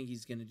don't think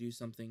he's going to do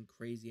something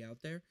crazy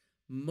out there.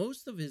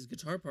 Most of his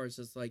guitar parts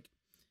is like,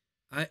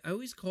 I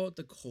always call it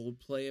the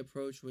Coldplay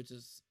approach, which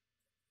is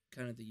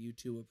kind of the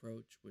U2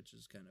 approach, which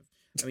is kind of,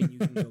 I mean, you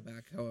can go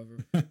back however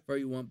far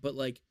you want, but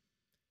like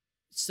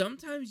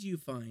sometimes you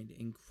find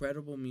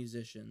incredible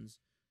musicians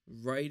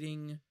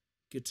writing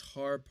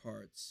guitar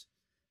parts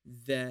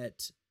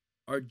that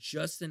are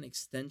just an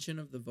extension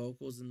of the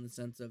vocals, in the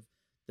sense of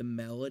the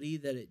melody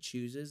that it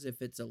chooses.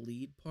 If it's a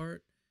lead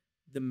part,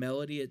 the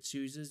melody it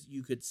chooses,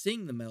 you could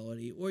sing the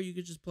melody, or you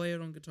could just play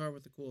it on guitar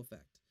with a cool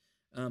effect.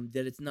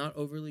 That it's not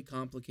overly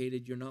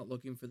complicated. You're not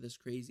looking for this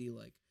crazy,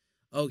 like,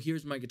 oh,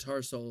 here's my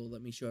guitar solo,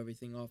 let me show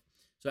everything off.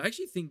 So I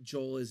actually think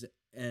Joel is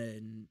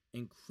an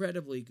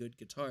incredibly good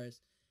guitarist,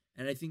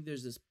 and I think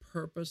there's this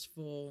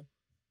purposeful,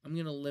 I'm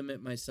going to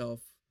limit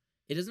myself.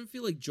 It doesn't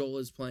feel like Joel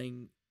is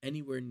playing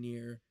anywhere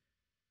near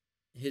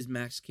his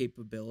max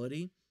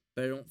capability,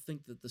 but I don't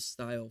think that the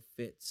style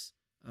fits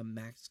a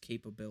max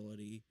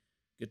capability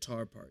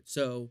guitar part.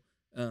 So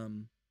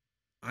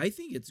I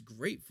think it's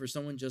great for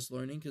someone just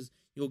learning, because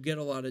you'll get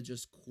a lot of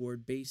just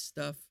chord-based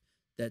stuff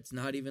that's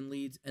not even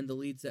leads, and the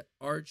leads that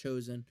are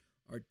chosen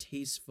are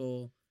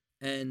tasteful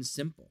and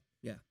simple.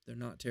 Yeah, they're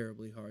not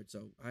terribly hard.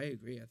 So I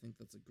agree. I think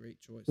that's a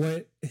great choice.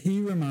 What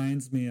he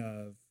reminds me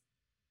of,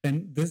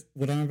 and this,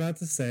 what I'm about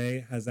to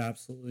say has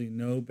absolutely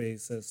no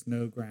basis,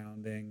 no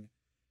grounding,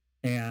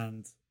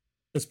 and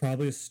it's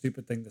probably a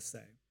stupid thing to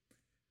say.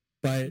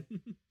 But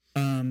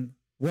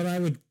what I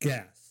would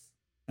guess,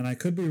 and I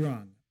could be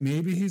wrong,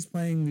 maybe he's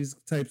playing these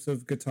types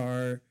of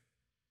guitar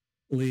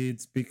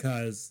leads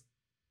because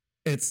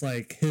it's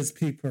like his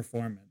peak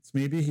performance.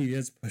 Maybe he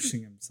is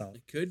pushing himself.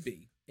 It could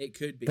be.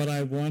 But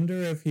I wonder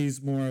if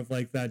he's more of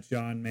like that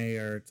John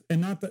Mayer, and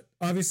not that,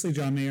 obviously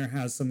John Mayer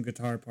has some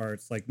guitar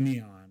parts like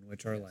Neon,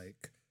 which are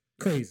like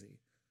crazy.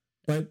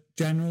 But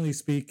generally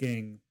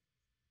speaking,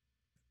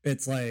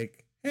 it's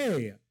like,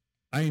 hey,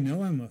 I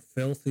know I'm a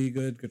filthy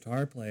good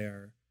guitar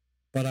player,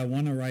 but I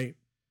want to write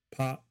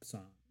pop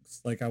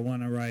songs. Like I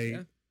want to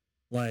write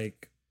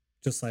like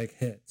just like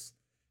hits.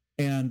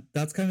 And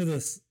that's kind of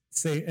the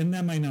and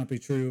that might not be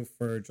true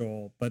for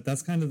Joel, but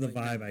that's kind of the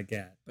vibe I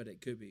get. But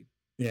it could be.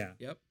 Yeah.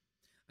 Yep.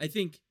 I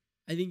think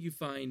you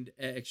find,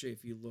 actually,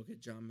 if you look at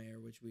John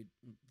Mayer, which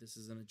this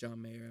isn't a John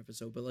Mayer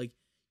episode, but like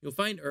you'll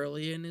find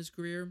early in his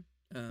career,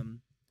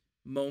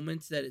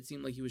 moments that it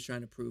seemed like he was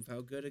trying to prove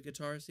how good a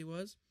guitarist he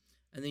was.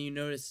 And then you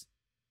notice,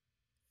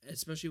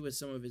 especially with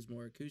some of his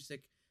more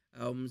acoustic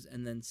albums,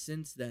 and then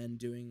since then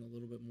doing a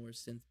little bit more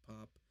synth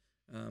pop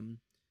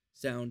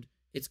sound,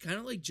 it's kind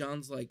of like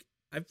John's like,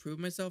 I've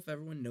proved myself.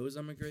 Everyone knows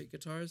I'm a great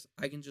guitarist.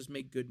 I can just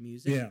make good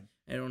music. Yeah.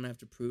 I don't have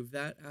to prove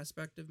that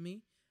aspect of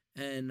me.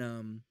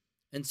 And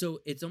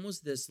so it's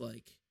almost this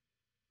like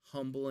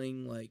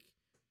humbling like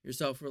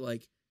yourself, or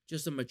like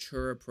just a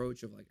mature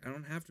approach of like, I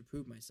don't have to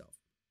prove myself.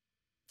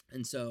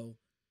 And so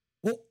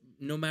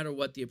no matter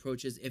what the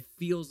approach is, it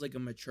feels like a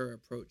mature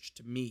approach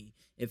to me.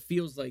 It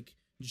feels like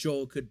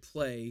Joel could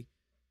play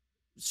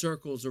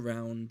circles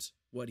around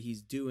what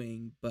he's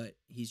doing, but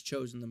he's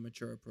chosen the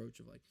mature approach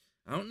of like,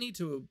 I don't need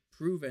to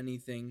prove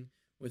anything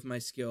with my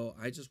skill.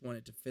 I just want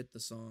it to fit the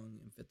song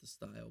and fit the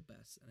style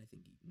best. And I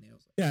think he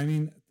nails it. Yeah, I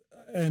mean,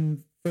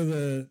 and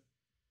to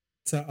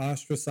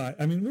ostracize,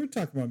 I mean, we're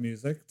talking about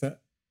music, to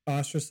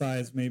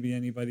ostracize maybe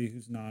anybody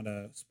who's not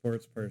a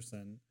sports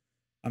person.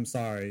 I'm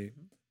sorry.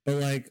 But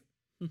like,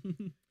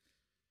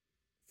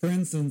 for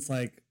instance,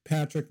 like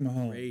Patrick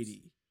Mahomes.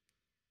 Brady.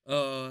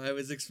 Oh, I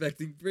was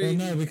expecting Brady.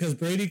 Well, no, because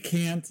Brady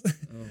can't.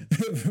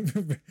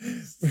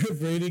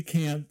 Brady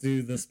can't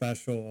do the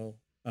special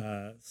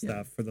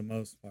stuff for the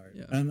most part,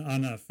 and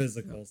on a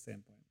physical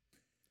standpoint.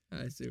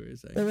 I see what you're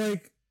saying. But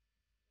like,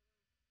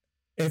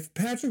 if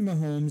Patrick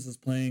Mahomes is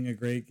playing a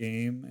great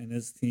game and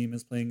his team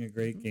is playing a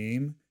great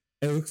game,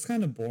 it looks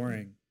kind of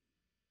boring.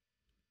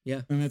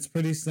 Yeah, and it's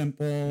pretty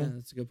simple. Yeah,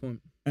 that's a good point.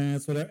 And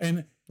it's whatever.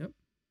 And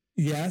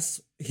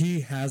yes,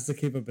 he has the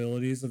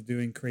capabilities of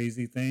doing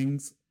crazy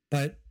things,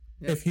 but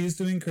if he's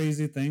doing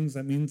crazy things,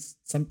 that means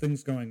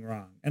something's going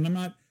wrong. And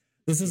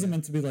this isn't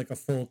meant to be like a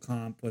full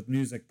comp with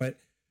music, but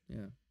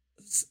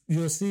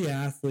you'll see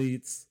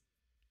athletes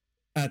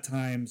at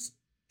times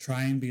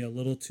try and be a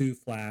little too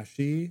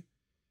flashy,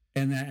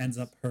 and that ends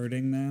up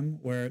hurting them,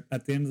 where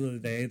at the end of the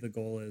day, the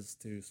goal is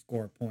to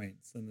score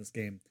points in this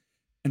game.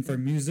 And for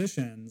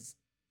musicians,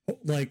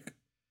 like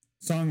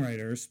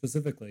songwriters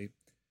specifically,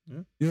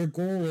 your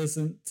goal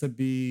isn't to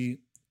be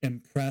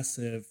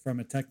impressive from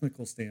a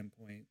technical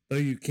standpoint, though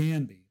you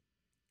can be.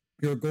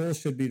 Your goal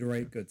should be to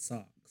write good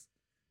songs.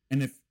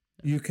 And if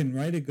you can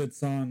write a good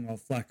song while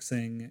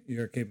flexing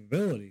your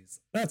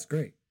capabilities, that's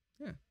great.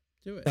 Yeah,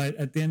 do it. But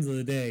at the end of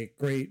the day,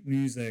 great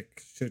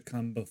music should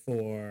come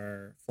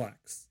before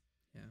flex.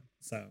 Yeah.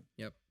 So.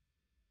 Yep.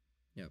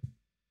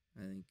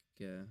 I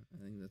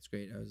think that's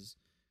great. I was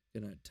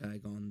gonna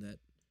tag on that.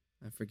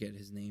 I forget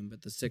his name,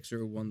 but the Sixer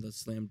who won the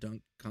slam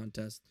dunk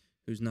contest,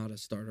 who's not a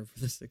starter for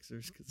the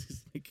Sixers because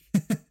he's like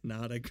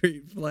not a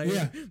great player.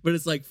 Yeah. But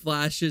it's like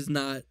Flash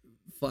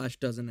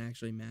doesn't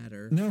actually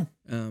matter. No.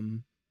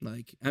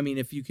 Like, I mean,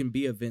 if you can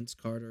be a Vince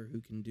Carter who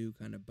can do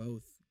kind of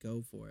both,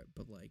 go for it.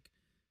 But like,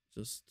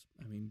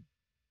 I mean,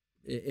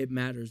 it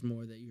matters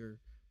more that you're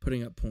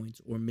putting up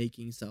points or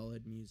making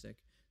solid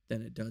music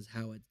than it does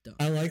how it's done.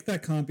 I like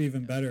that comp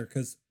even better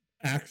because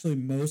actually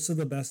most of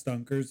the best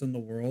dunkers in the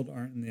world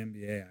aren't in the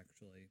NBA, actually.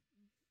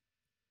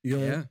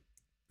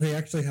 They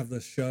actually have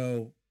this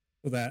show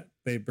that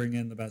they bring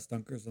in the best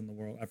dunkers in the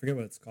world. I forget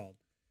what it's called.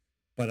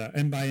 But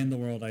and by in the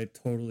world, I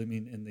totally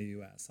mean in the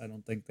U.S. I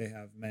don't think they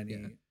have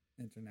many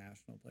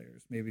international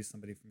players. Maybe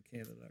somebody from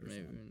Canada or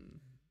something.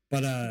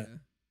 But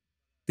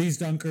these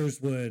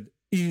dunkers would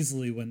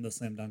easily win the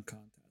slam dunk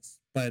contest.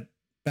 But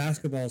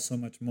basketball is so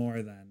much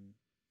more than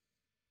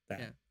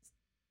that.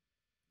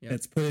 Yep.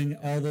 It's putting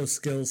all those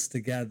skills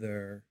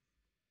together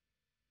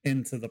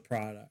into the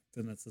product,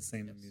 and it's the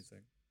same in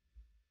music.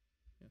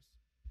 Yes.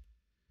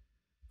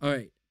 All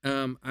right.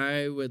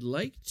 I would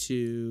like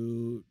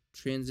to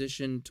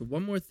transition to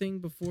one more thing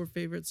before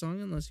favorite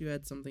song, unless you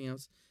had something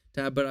else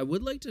to add. But I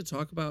would like to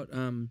talk about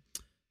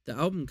the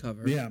album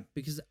cover. Yeah.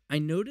 Because I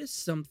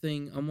noticed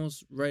something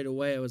almost right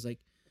away. I was like,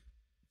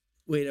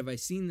 wait, have I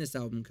seen this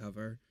album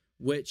cover?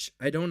 Which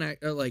I don't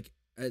like.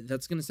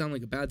 That's going to sound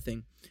like a bad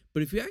thing.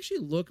 But if you actually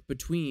look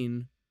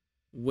between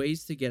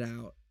Ways to Get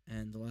Out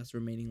and The Last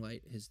Remaining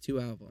Light, his two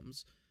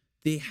albums,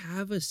 they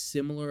have a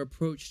similar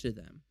approach to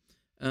them.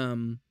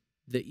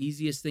 The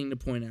easiest thing to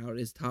point out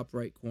is top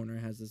right corner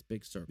has this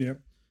big circle. Yep.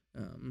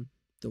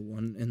 The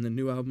one in the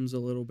new album's a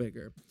little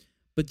bigger.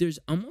 But there's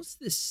almost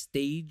this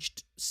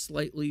staged,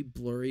 slightly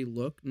blurry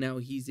look. Now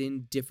he's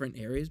in different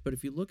areas, but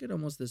if you look at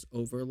almost this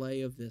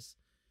overlay of this,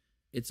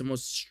 it's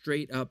almost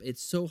straight up.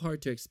 It's so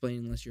hard to explain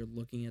unless you're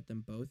looking at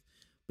them both.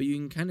 But you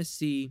can kind of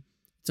see,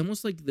 it's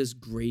almost like this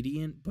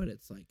gradient, but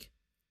it's like,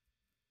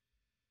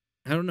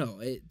 I don't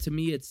know. To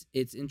me,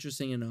 it's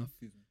interesting enough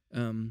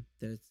that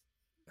it's,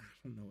 I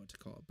don't know what to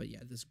call it. But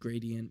yeah, this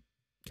gradient,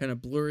 kind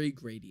of blurry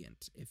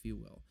gradient, if you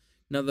will.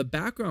 Now, the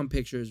background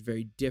picture is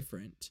very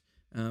different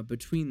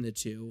between the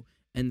two,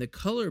 and the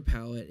color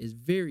palette is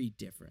very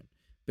different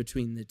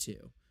between the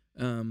two.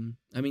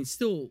 I mean,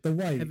 still the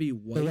white, heavy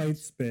white. The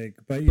white's big,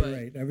 but you're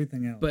right.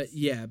 Everything else. But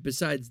yeah,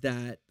 besides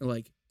that,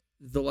 like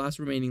The Last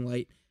Remaining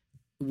Light,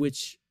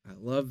 which I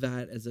love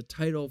that as a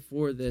title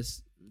for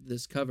this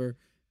cover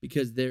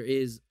because there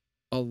is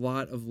a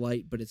lot of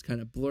light, but it's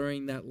kind of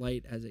blurring that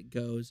light as it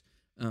goes.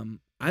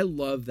 I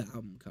love the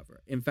album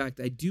cover. In fact,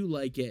 I do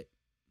like it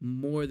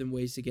more than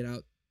Ways to Get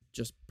Out,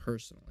 just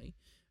personally.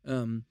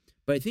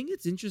 But I think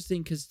it's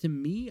interesting because to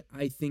me,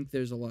 I think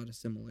there's a lot of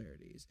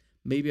similarities.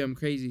 Maybe I'm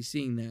crazy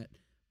seeing that,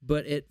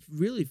 but it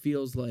really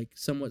feels like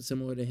somewhat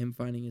similar to him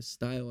finding his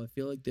style. I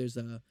feel like there's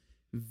a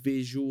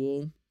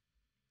visual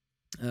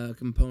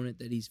component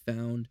that he's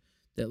found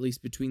that, at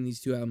least between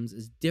these two albums,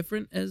 is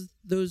different as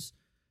those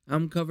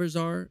album covers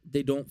are.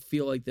 They don't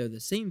feel like they're the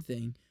same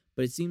thing,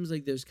 but it seems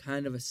like there's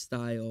kind of a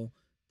style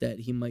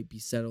that he might be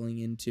settling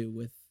into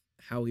with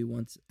how he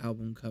wants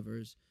album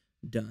covers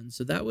done.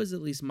 So that was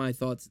at least my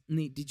thoughts.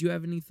 Nate, did you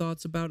have any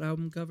thoughts about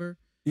album cover?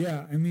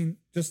 Yeah, I mean,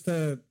 just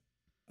to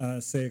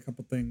say a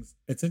couple things.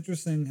 It's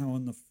interesting how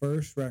on the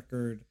first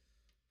record,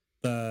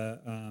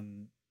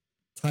 the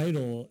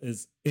title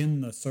is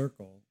in the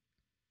circle,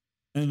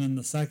 and in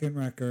the second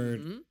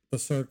record, the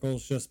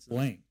circle's just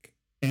blank.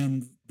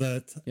 And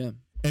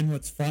and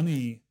what's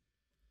funny,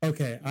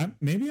 okay,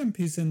 maybe I'm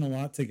piecing a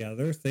lot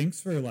together. Thanks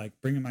for like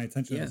bringing my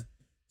attention to this.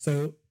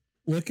 So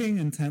looking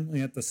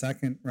intently at the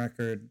second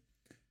record,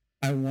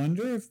 I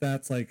wonder if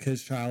that's like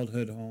his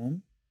childhood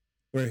home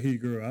where he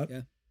grew up.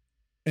 Yeah.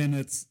 And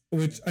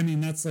I mean,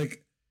 that's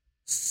like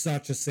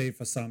such a safe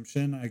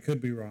assumption. I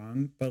could be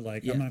wrong, but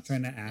like, I'm not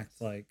trying to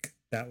act like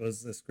that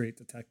was this great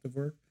detective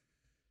work.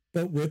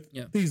 But with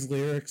these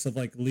lyrics of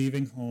like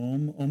leaving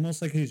home,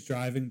 almost like he's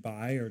driving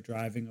by or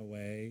driving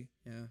away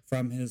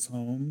from his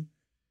home.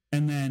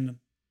 And then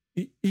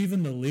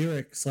even the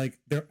lyrics, like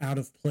they're out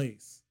of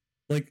place.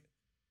 Like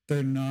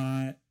they're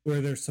not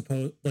where they're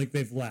supposed, like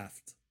they've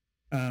left,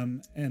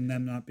 and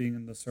them not being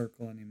in the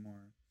circle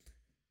anymore.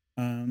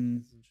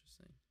 That's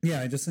interesting.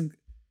 Yeah, I just think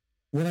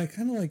what I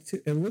kind of like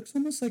too, it looks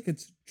almost like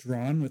it's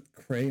drawn with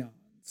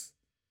crayons.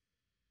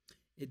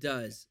 It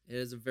does. It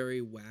has a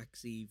very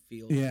waxy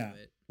feel to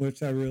it.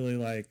 Which I really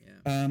like.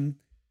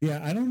 Yeah.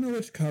 I don't know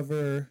which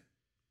cover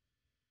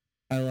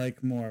I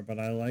like more, but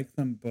I like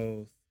them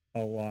both a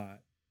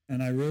lot.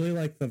 And I really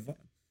like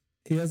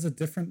he has a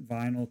different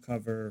vinyl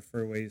cover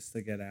for Ways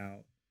to Get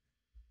Out.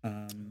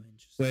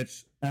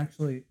 Which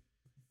actually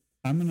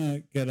I'm going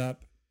to get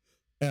up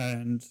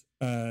and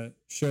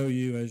show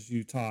you as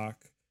you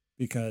talk,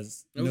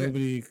 because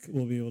nobody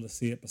will be able to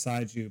see it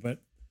besides you. But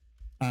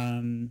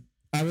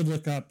I would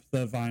look up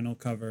the vinyl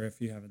cover if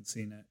you haven't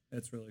seen it.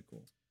 It's really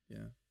cool.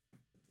 Yeah,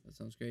 that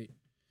sounds great.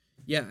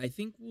 Yeah, I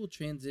think we'll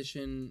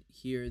transition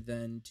here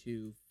then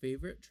to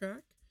favorite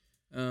track.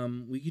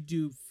 We could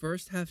do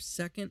first half,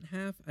 second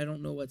half. I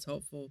don't know what's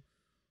helpful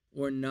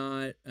or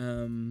not.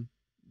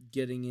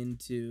 Getting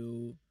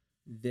into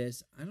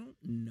this, I don't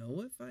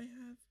know if I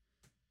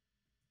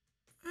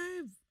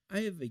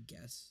have a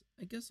guess.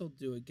 I guess I'll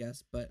do a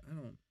guess, but I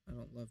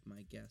don't love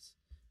my guess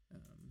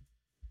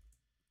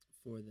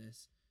for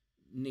this.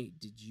 Nate,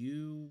 did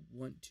you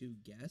want to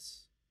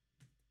guess?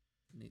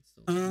 Nate's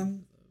still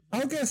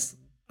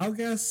I'll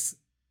guess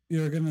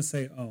you're gonna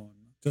say Own,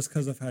 just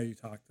because of how you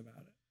talked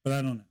about it, but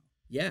I don't know.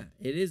 Yeah,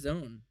 it is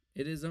Own.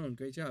 It is Own.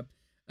 Great job.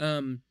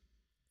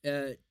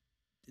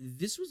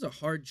 This was a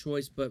hard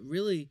choice, but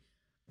really,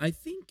 I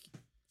think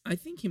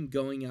him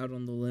going out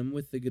on the limb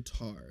with the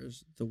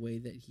guitars the way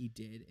that he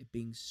did, it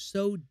being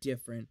so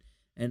different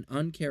and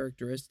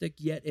uncharacteristic,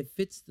 yet it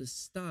fits the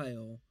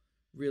style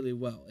really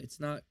well. It's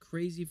not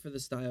crazy for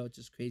the style, it's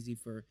just crazy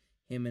for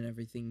him and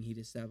everything he'd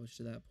established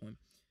to that point.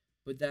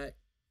 But that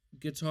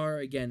guitar,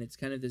 again, it's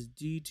kind of this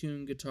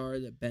detuned guitar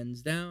that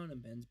bends down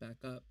and bends back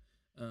up.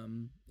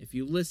 If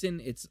you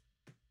listen,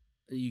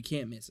 you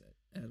can't miss it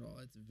at all.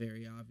 It's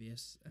very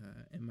obvious,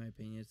 in my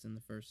opinion. It's in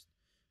the first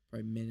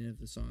probably minute of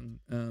the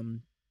song.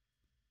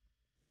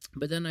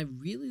 But then I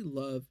really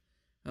love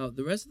how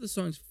the rest of the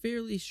song's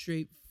fairly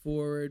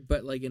straightforward,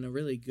 but like in a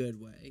really good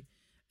way.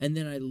 And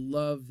then I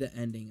love the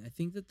ending. I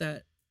think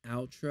that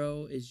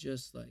outro is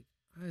just like,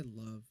 I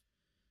love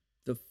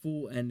the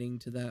full ending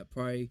to that.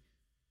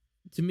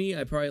 To me,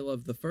 I probably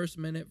love the first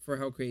minute for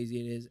how crazy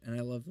it is, and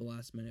I love the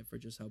last minute for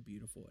just how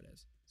beautiful it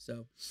is.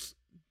 So,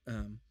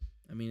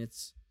 I mean,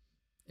 it's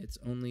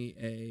only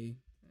I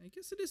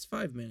guess it is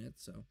 5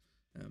 minutes, so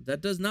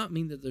that does not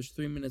mean that there's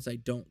 3 minutes I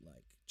don't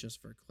like,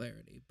 just for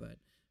clarity, but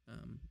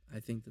I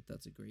think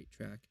that's a great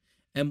track.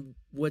 And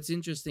what's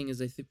interesting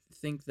is I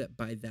think that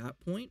by that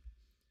point,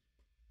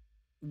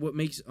 what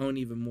makes Own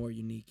even more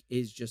unique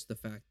is just the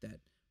fact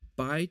that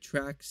by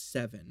track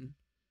 7,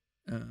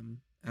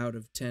 out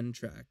of 10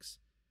 tracks,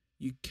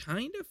 you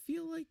kind of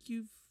feel like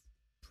you've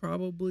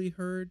probably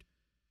heard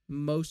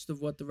most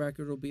of what the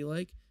record will be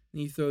like.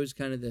 And he throws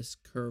kind of this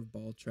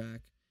curveball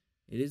track.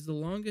 It is the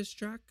longest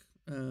track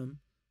on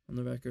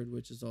the record,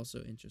 which is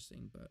also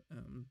interesting. But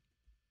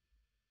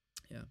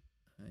yeah,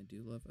 I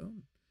do love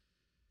Own.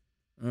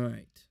 All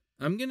right,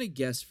 I'm gonna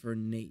guess for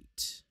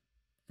Nate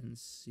and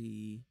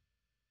see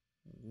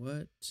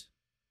what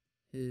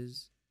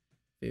his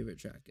favorite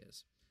track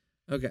is.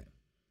 Okay,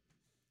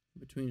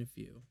 between a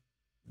few.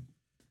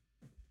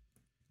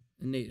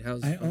 And Nate,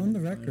 how's I own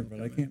the record,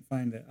 but I can't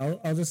find it.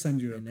 I'll just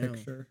send you a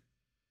picture.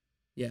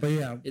 Yeah, but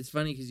yeah, it's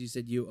funny because you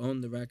said you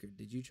own the record.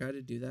 Did you try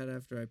to do that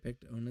after I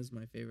picked Own as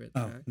my favorite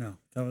track? Oh no,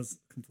 that was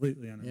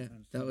completely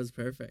unintentional. Yeah, that was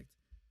perfect.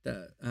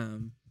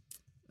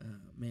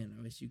 Man,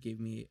 I wish you gave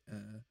me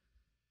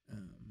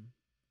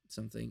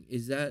something.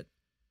 Is that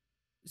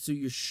so?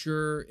 You're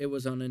sure it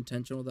was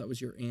unintentional? That was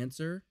your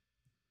answer,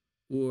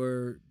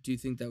 or do you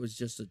think that was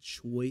just a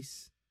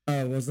choice?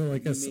 Was it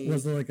like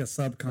a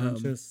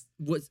subconscious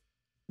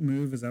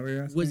move? Is that what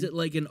you're asking? Was it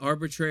like an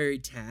arbitrary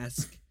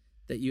task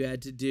that you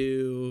had to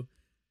do?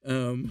 I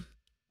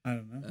don't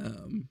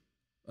know.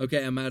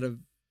 Okay, I'm out of.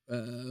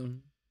 Yeah,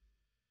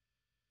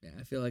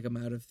 I feel like I'm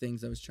out of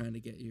things I was trying to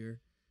get your.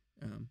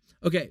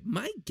 Okay,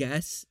 my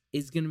guess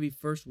is gonna be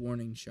First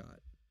Warning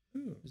Shot.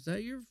 Ooh. Is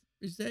that your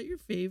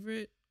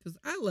favorite? Because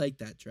I like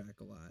that track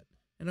a lot,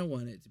 and I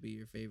want it to be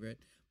your favorite.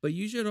 But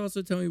you should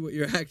also tell me what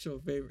your actual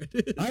favorite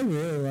is. I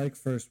really like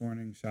First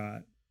Warning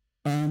Shot.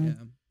 Yeah.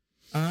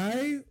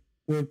 I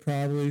would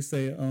probably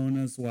say Own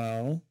as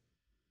well,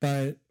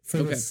 but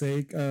for the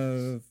sake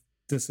of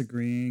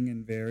disagreeing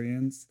and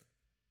variance,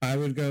 I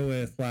would go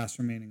with Last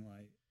Remaining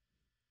Light.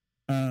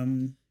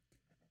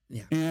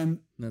 Yeah,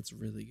 and that's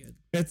really good.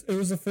 It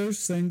was the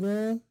first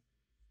single,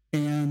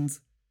 and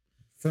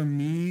for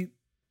me,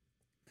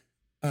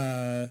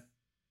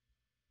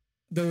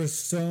 there was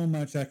so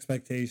much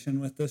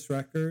expectation with this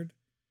record,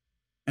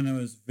 and I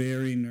was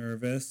very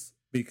nervous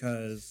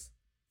because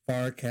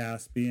Far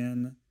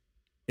Caspian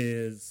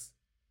is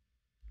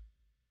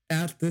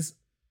at this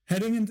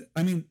heading into.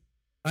 I mean,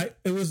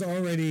 it was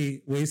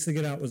already Ways to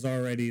Get Out was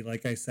already,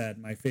 like I said,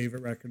 my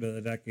favorite record of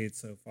the decade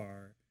so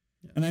far.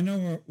 Yeah. And I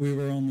know we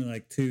were only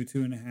like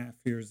 2.5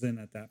 years in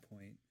at that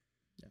point.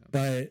 Yeah.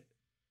 But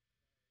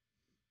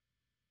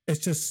it's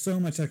just so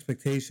much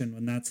expectation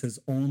when that's his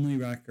only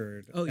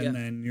record. And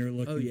then you're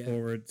looking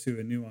forward to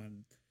a new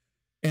one.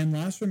 And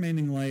Last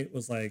Remaining Light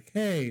was like,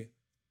 hey,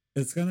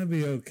 it's going to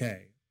be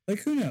okay. Like,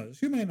 who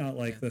knows? You might not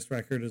like this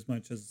record as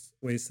much as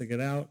Ways to Get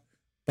Out,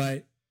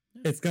 but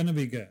it's going to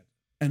be good.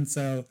 And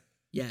so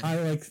I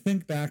like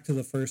think back to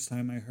the first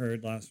time I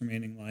heard Last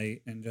Remaining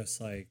Light and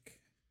just like,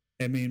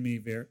 it made me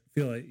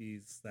feel at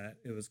ease that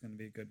it was going to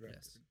be a good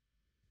record.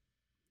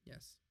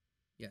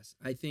 Yes.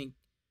 I think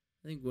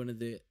one of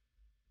the,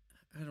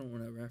 I don't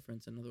want to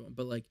reference another one,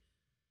 but like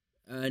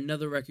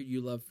another record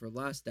you loved for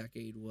last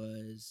decade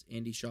was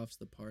Andy Schaaf's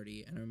The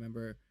Party. And I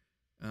remember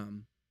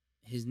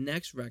his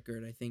next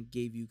record, I think,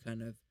 gave you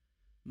kind of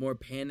more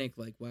panic,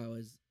 like, wow,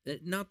 is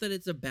it, not that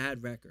it's a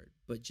bad record,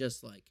 but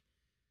just like,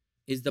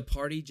 is The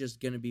Party just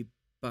going to be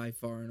by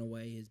far and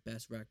away his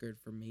best record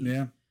for me?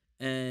 Yeah.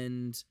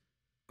 And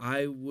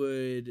I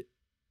would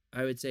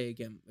say,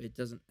 again, it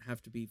doesn't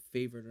have to be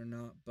favored or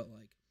not, but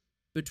like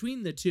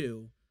between the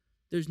two,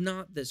 there's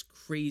not this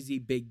crazy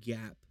big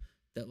gap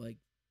that, like,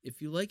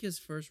 if you like his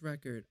first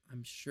record,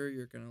 I'm sure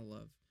you're going to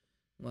love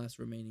Last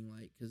Remaining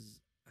Light,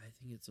 because I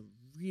think it's a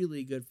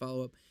really good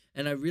follow-up.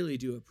 And I really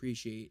do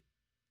appreciate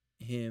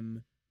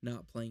him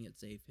not playing it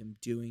safe, him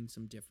doing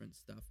some different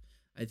stuff.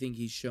 I think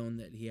he's shown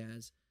that he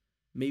has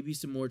maybe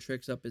some more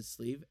tricks up his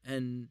sleeve.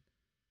 And,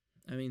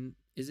 I mean,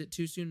 is it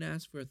too soon to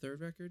ask for a third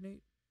record,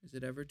 Nate? Is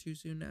it ever too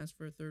soon to ask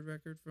for a third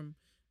record from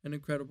an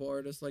incredible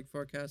artist like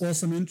Far Caspian? Well,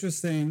 some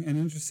interesting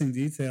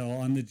detail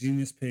on the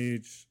Genius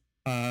page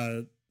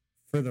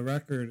for the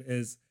record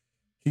is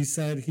he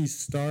said he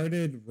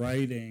started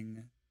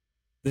writing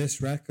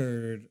this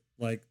record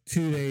like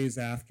 2 days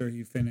after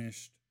he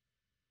finished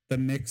the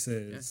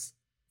mixes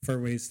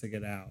for Ways to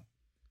Get Out.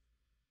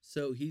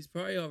 So he's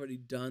probably already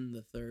done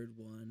the third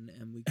one,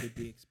 and we could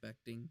be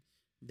expecting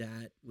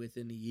that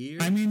within a year.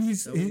 I mean,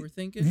 we're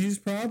thinking he's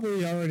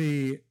probably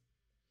already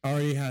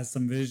has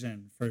some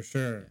vision for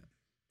sure.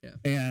 Yeah.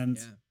 And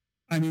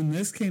I mean,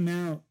 this came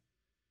out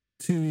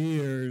 2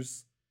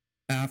 years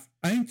after.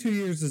 I think 2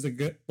 years is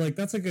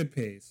that's a good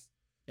pace.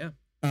 Yeah.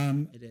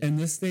 It is. In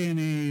this day and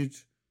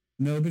age,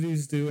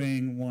 nobody's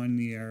doing 1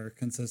 year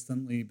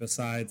consistently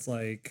besides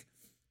like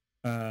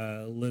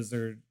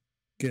Lizard,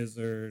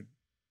 Gizzard,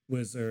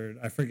 Wizard.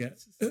 I forget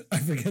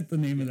the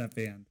name of that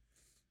band.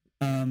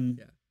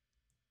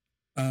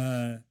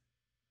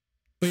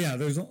 But yeah,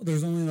 there's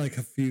only like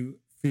a few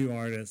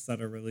artists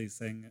that are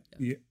releasing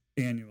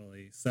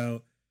annually.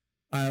 So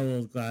I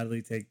will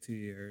gladly take 2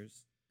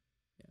 years.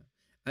 Yeah.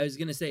 I was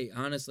going to say,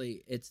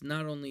 honestly, it's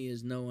not only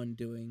is no one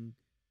doing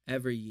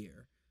every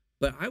year,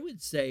 but I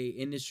would say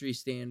industry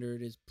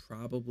standard is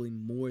probably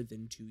more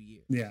than 2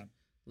 years. Yeah.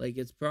 Like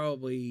it's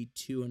probably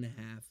 2.5.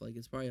 Like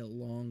it's probably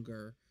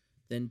longer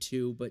than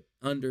 2, but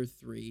under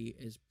 3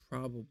 is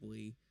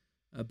probably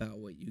about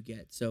what you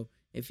get. So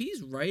if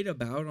he's right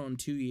about on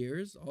 2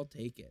 years, I'll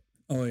take it.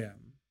 Oh yeah.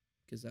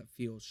 Because that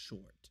feels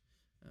short.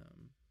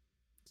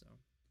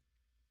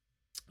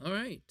 All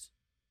right.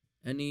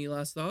 Any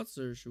last thoughts,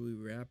 or should we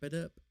wrap it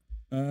up?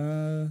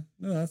 No,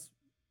 that's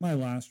my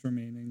last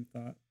remaining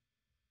thought.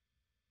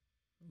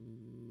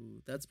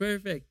 Ooh, that's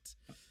perfect.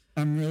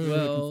 I'm really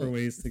looking for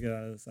ways to get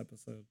out of this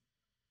episode.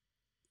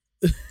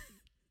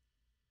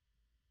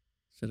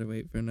 Should I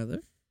wait for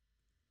another?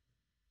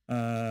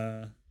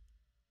 I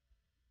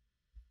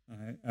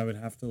would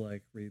have to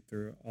like read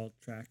through all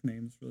track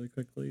names really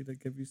quickly to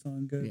give you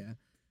something good. Yeah.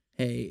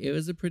 Hey, it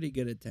was a pretty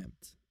good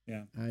attempt.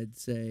 Yeah. I'd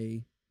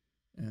say,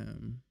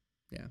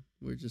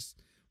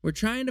 we're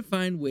trying to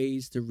find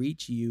ways to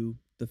reach you,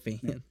 the fans.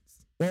 Yeah.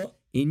 Well,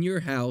 in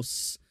your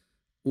house,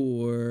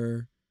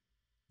 or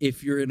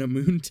if you're in a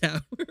moon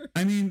tower.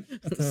 I mean,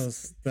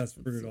 that's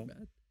brutal. So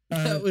bad.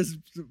 That was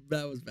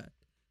bad.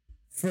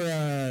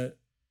 For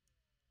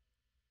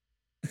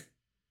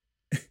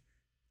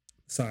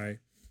sorry.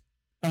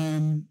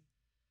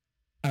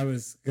 I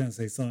was gonna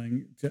say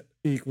something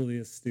equally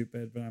as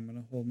stupid, but I'm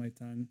gonna hold my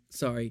tongue.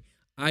 Sorry,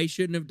 I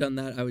shouldn't have done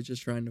that. I was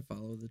just trying to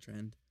follow the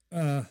trend.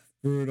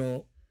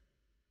 Brutal.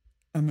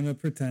 I'm gonna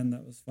pretend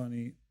that was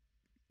funny.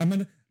 I'm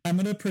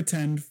gonna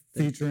pretend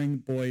featuring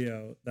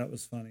Boyo that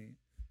was funny.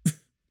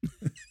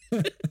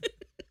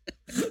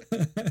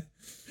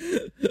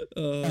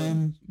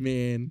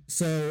 Man.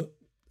 So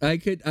I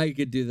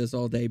could do this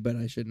all day, but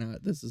I should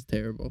not. This is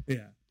terrible.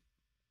 Yeah.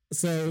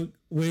 So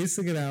Ways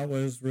to Get Out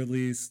was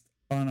released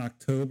on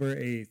October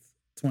 8th,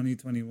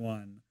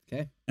 2021.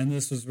 Okay. And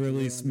this was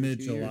released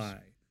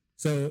mid-July.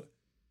 So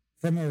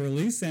from a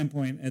release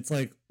standpoint, it's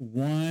like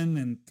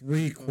 1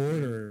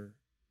 3/4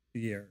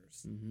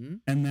 years. Mm-hmm.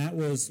 And that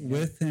was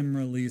with him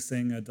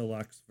releasing a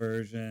deluxe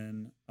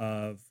version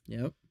of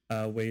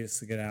Ways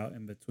to Get Out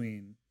in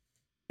between.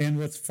 And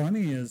what's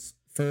funny is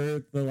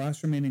for The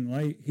Last Remaining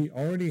Light, he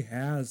already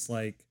has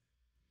like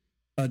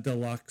a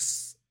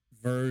deluxe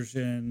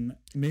version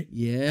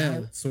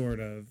out, sort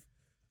of.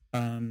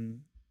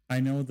 I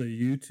know the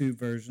YouTube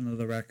version of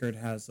the record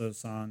has those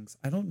songs.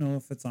 I don't know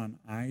if it's on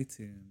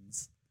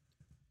iTunes.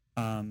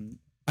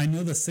 I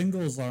know the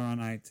singles are on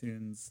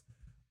iTunes,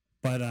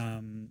 but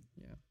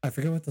I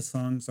forget what the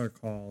songs are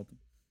called.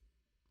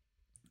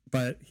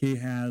 But he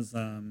has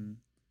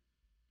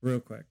real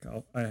quick,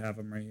 I have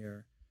them right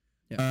here.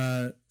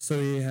 Yeah. So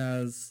he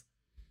has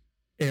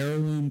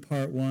Heirloom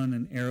Part 1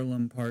 and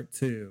Heirloom Part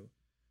 2.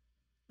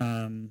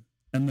 And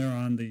they're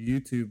on the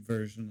YouTube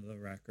version of the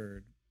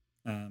record.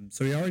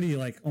 So he already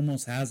like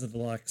almost has a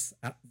deluxe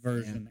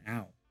version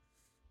out.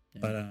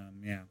 Yeah. But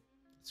yeah.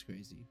 It's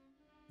crazy.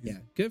 Yeah,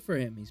 good for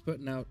him. He's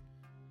putting out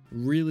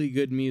really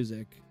good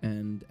music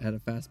and at a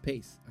fast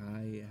pace.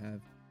 I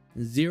have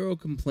zero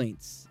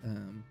complaints.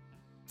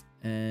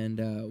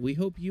 And we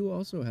hope you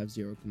also have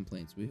zero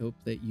complaints. We hope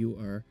that you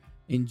are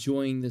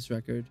enjoying this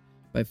record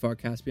by Far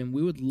Caspian.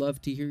 We would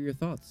love to hear your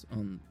thoughts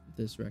on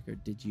this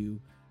record. Did you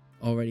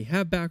already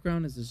have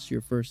background? Is this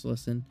your first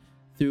listen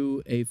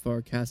through a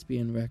Far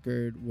Caspian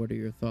record? What are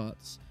your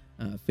thoughts?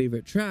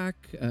 Favorite track?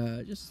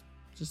 Just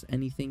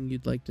anything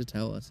you'd like to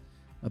tell us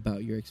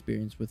about your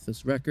experience with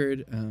this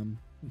record.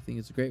 We think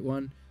it's a great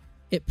one.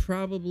 It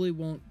probably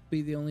won't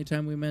be the only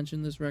time we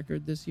mention this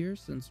record this year,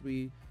 since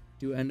we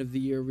do end of the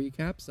year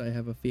recaps. I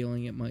have a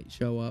feeling it might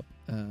show up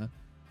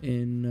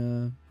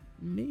in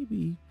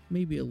maybe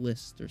a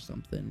list or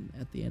something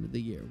at the end of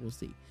the year. We'll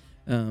see.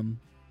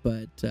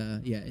 But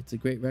it's a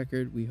great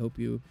record. We hope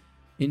you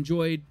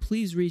enjoyed.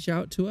 Please reach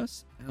out to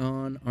us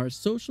on our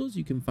socials.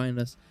 You can find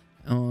us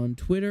on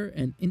Twitter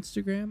and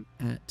Instagram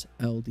at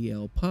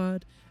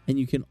LDLPod. And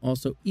you can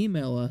also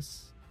email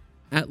us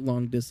at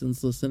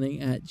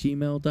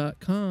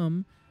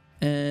longdistancelistening@gmail.com.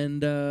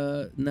 And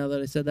now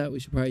that I said that, we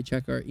should probably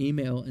check our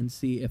email and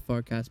see if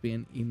Far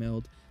Caspian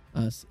emailed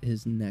us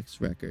his next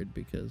record,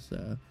 because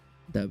that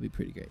would be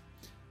pretty great.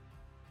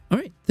 All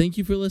right. Thank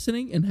you for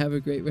listening, and have a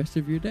great rest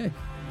of your day.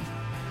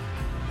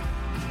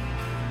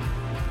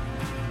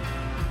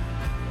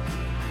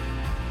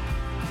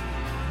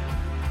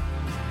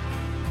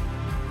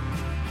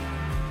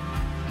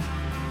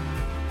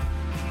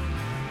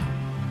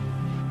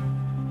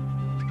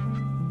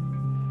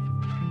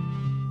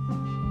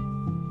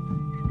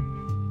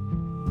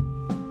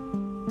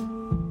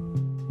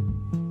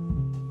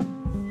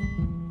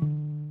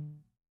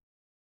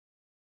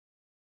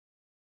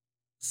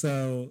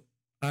 So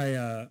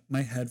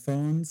my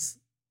headphones,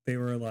 they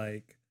were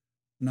like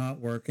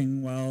not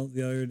working well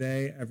the other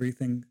day.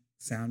 Everything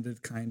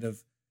sounded kind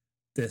of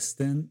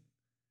distant.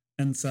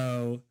 And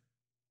so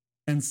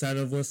instead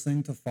of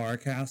listening to Far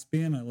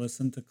Caspian, I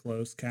listened to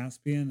Close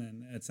Caspian,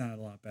 and it sounded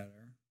a lot better.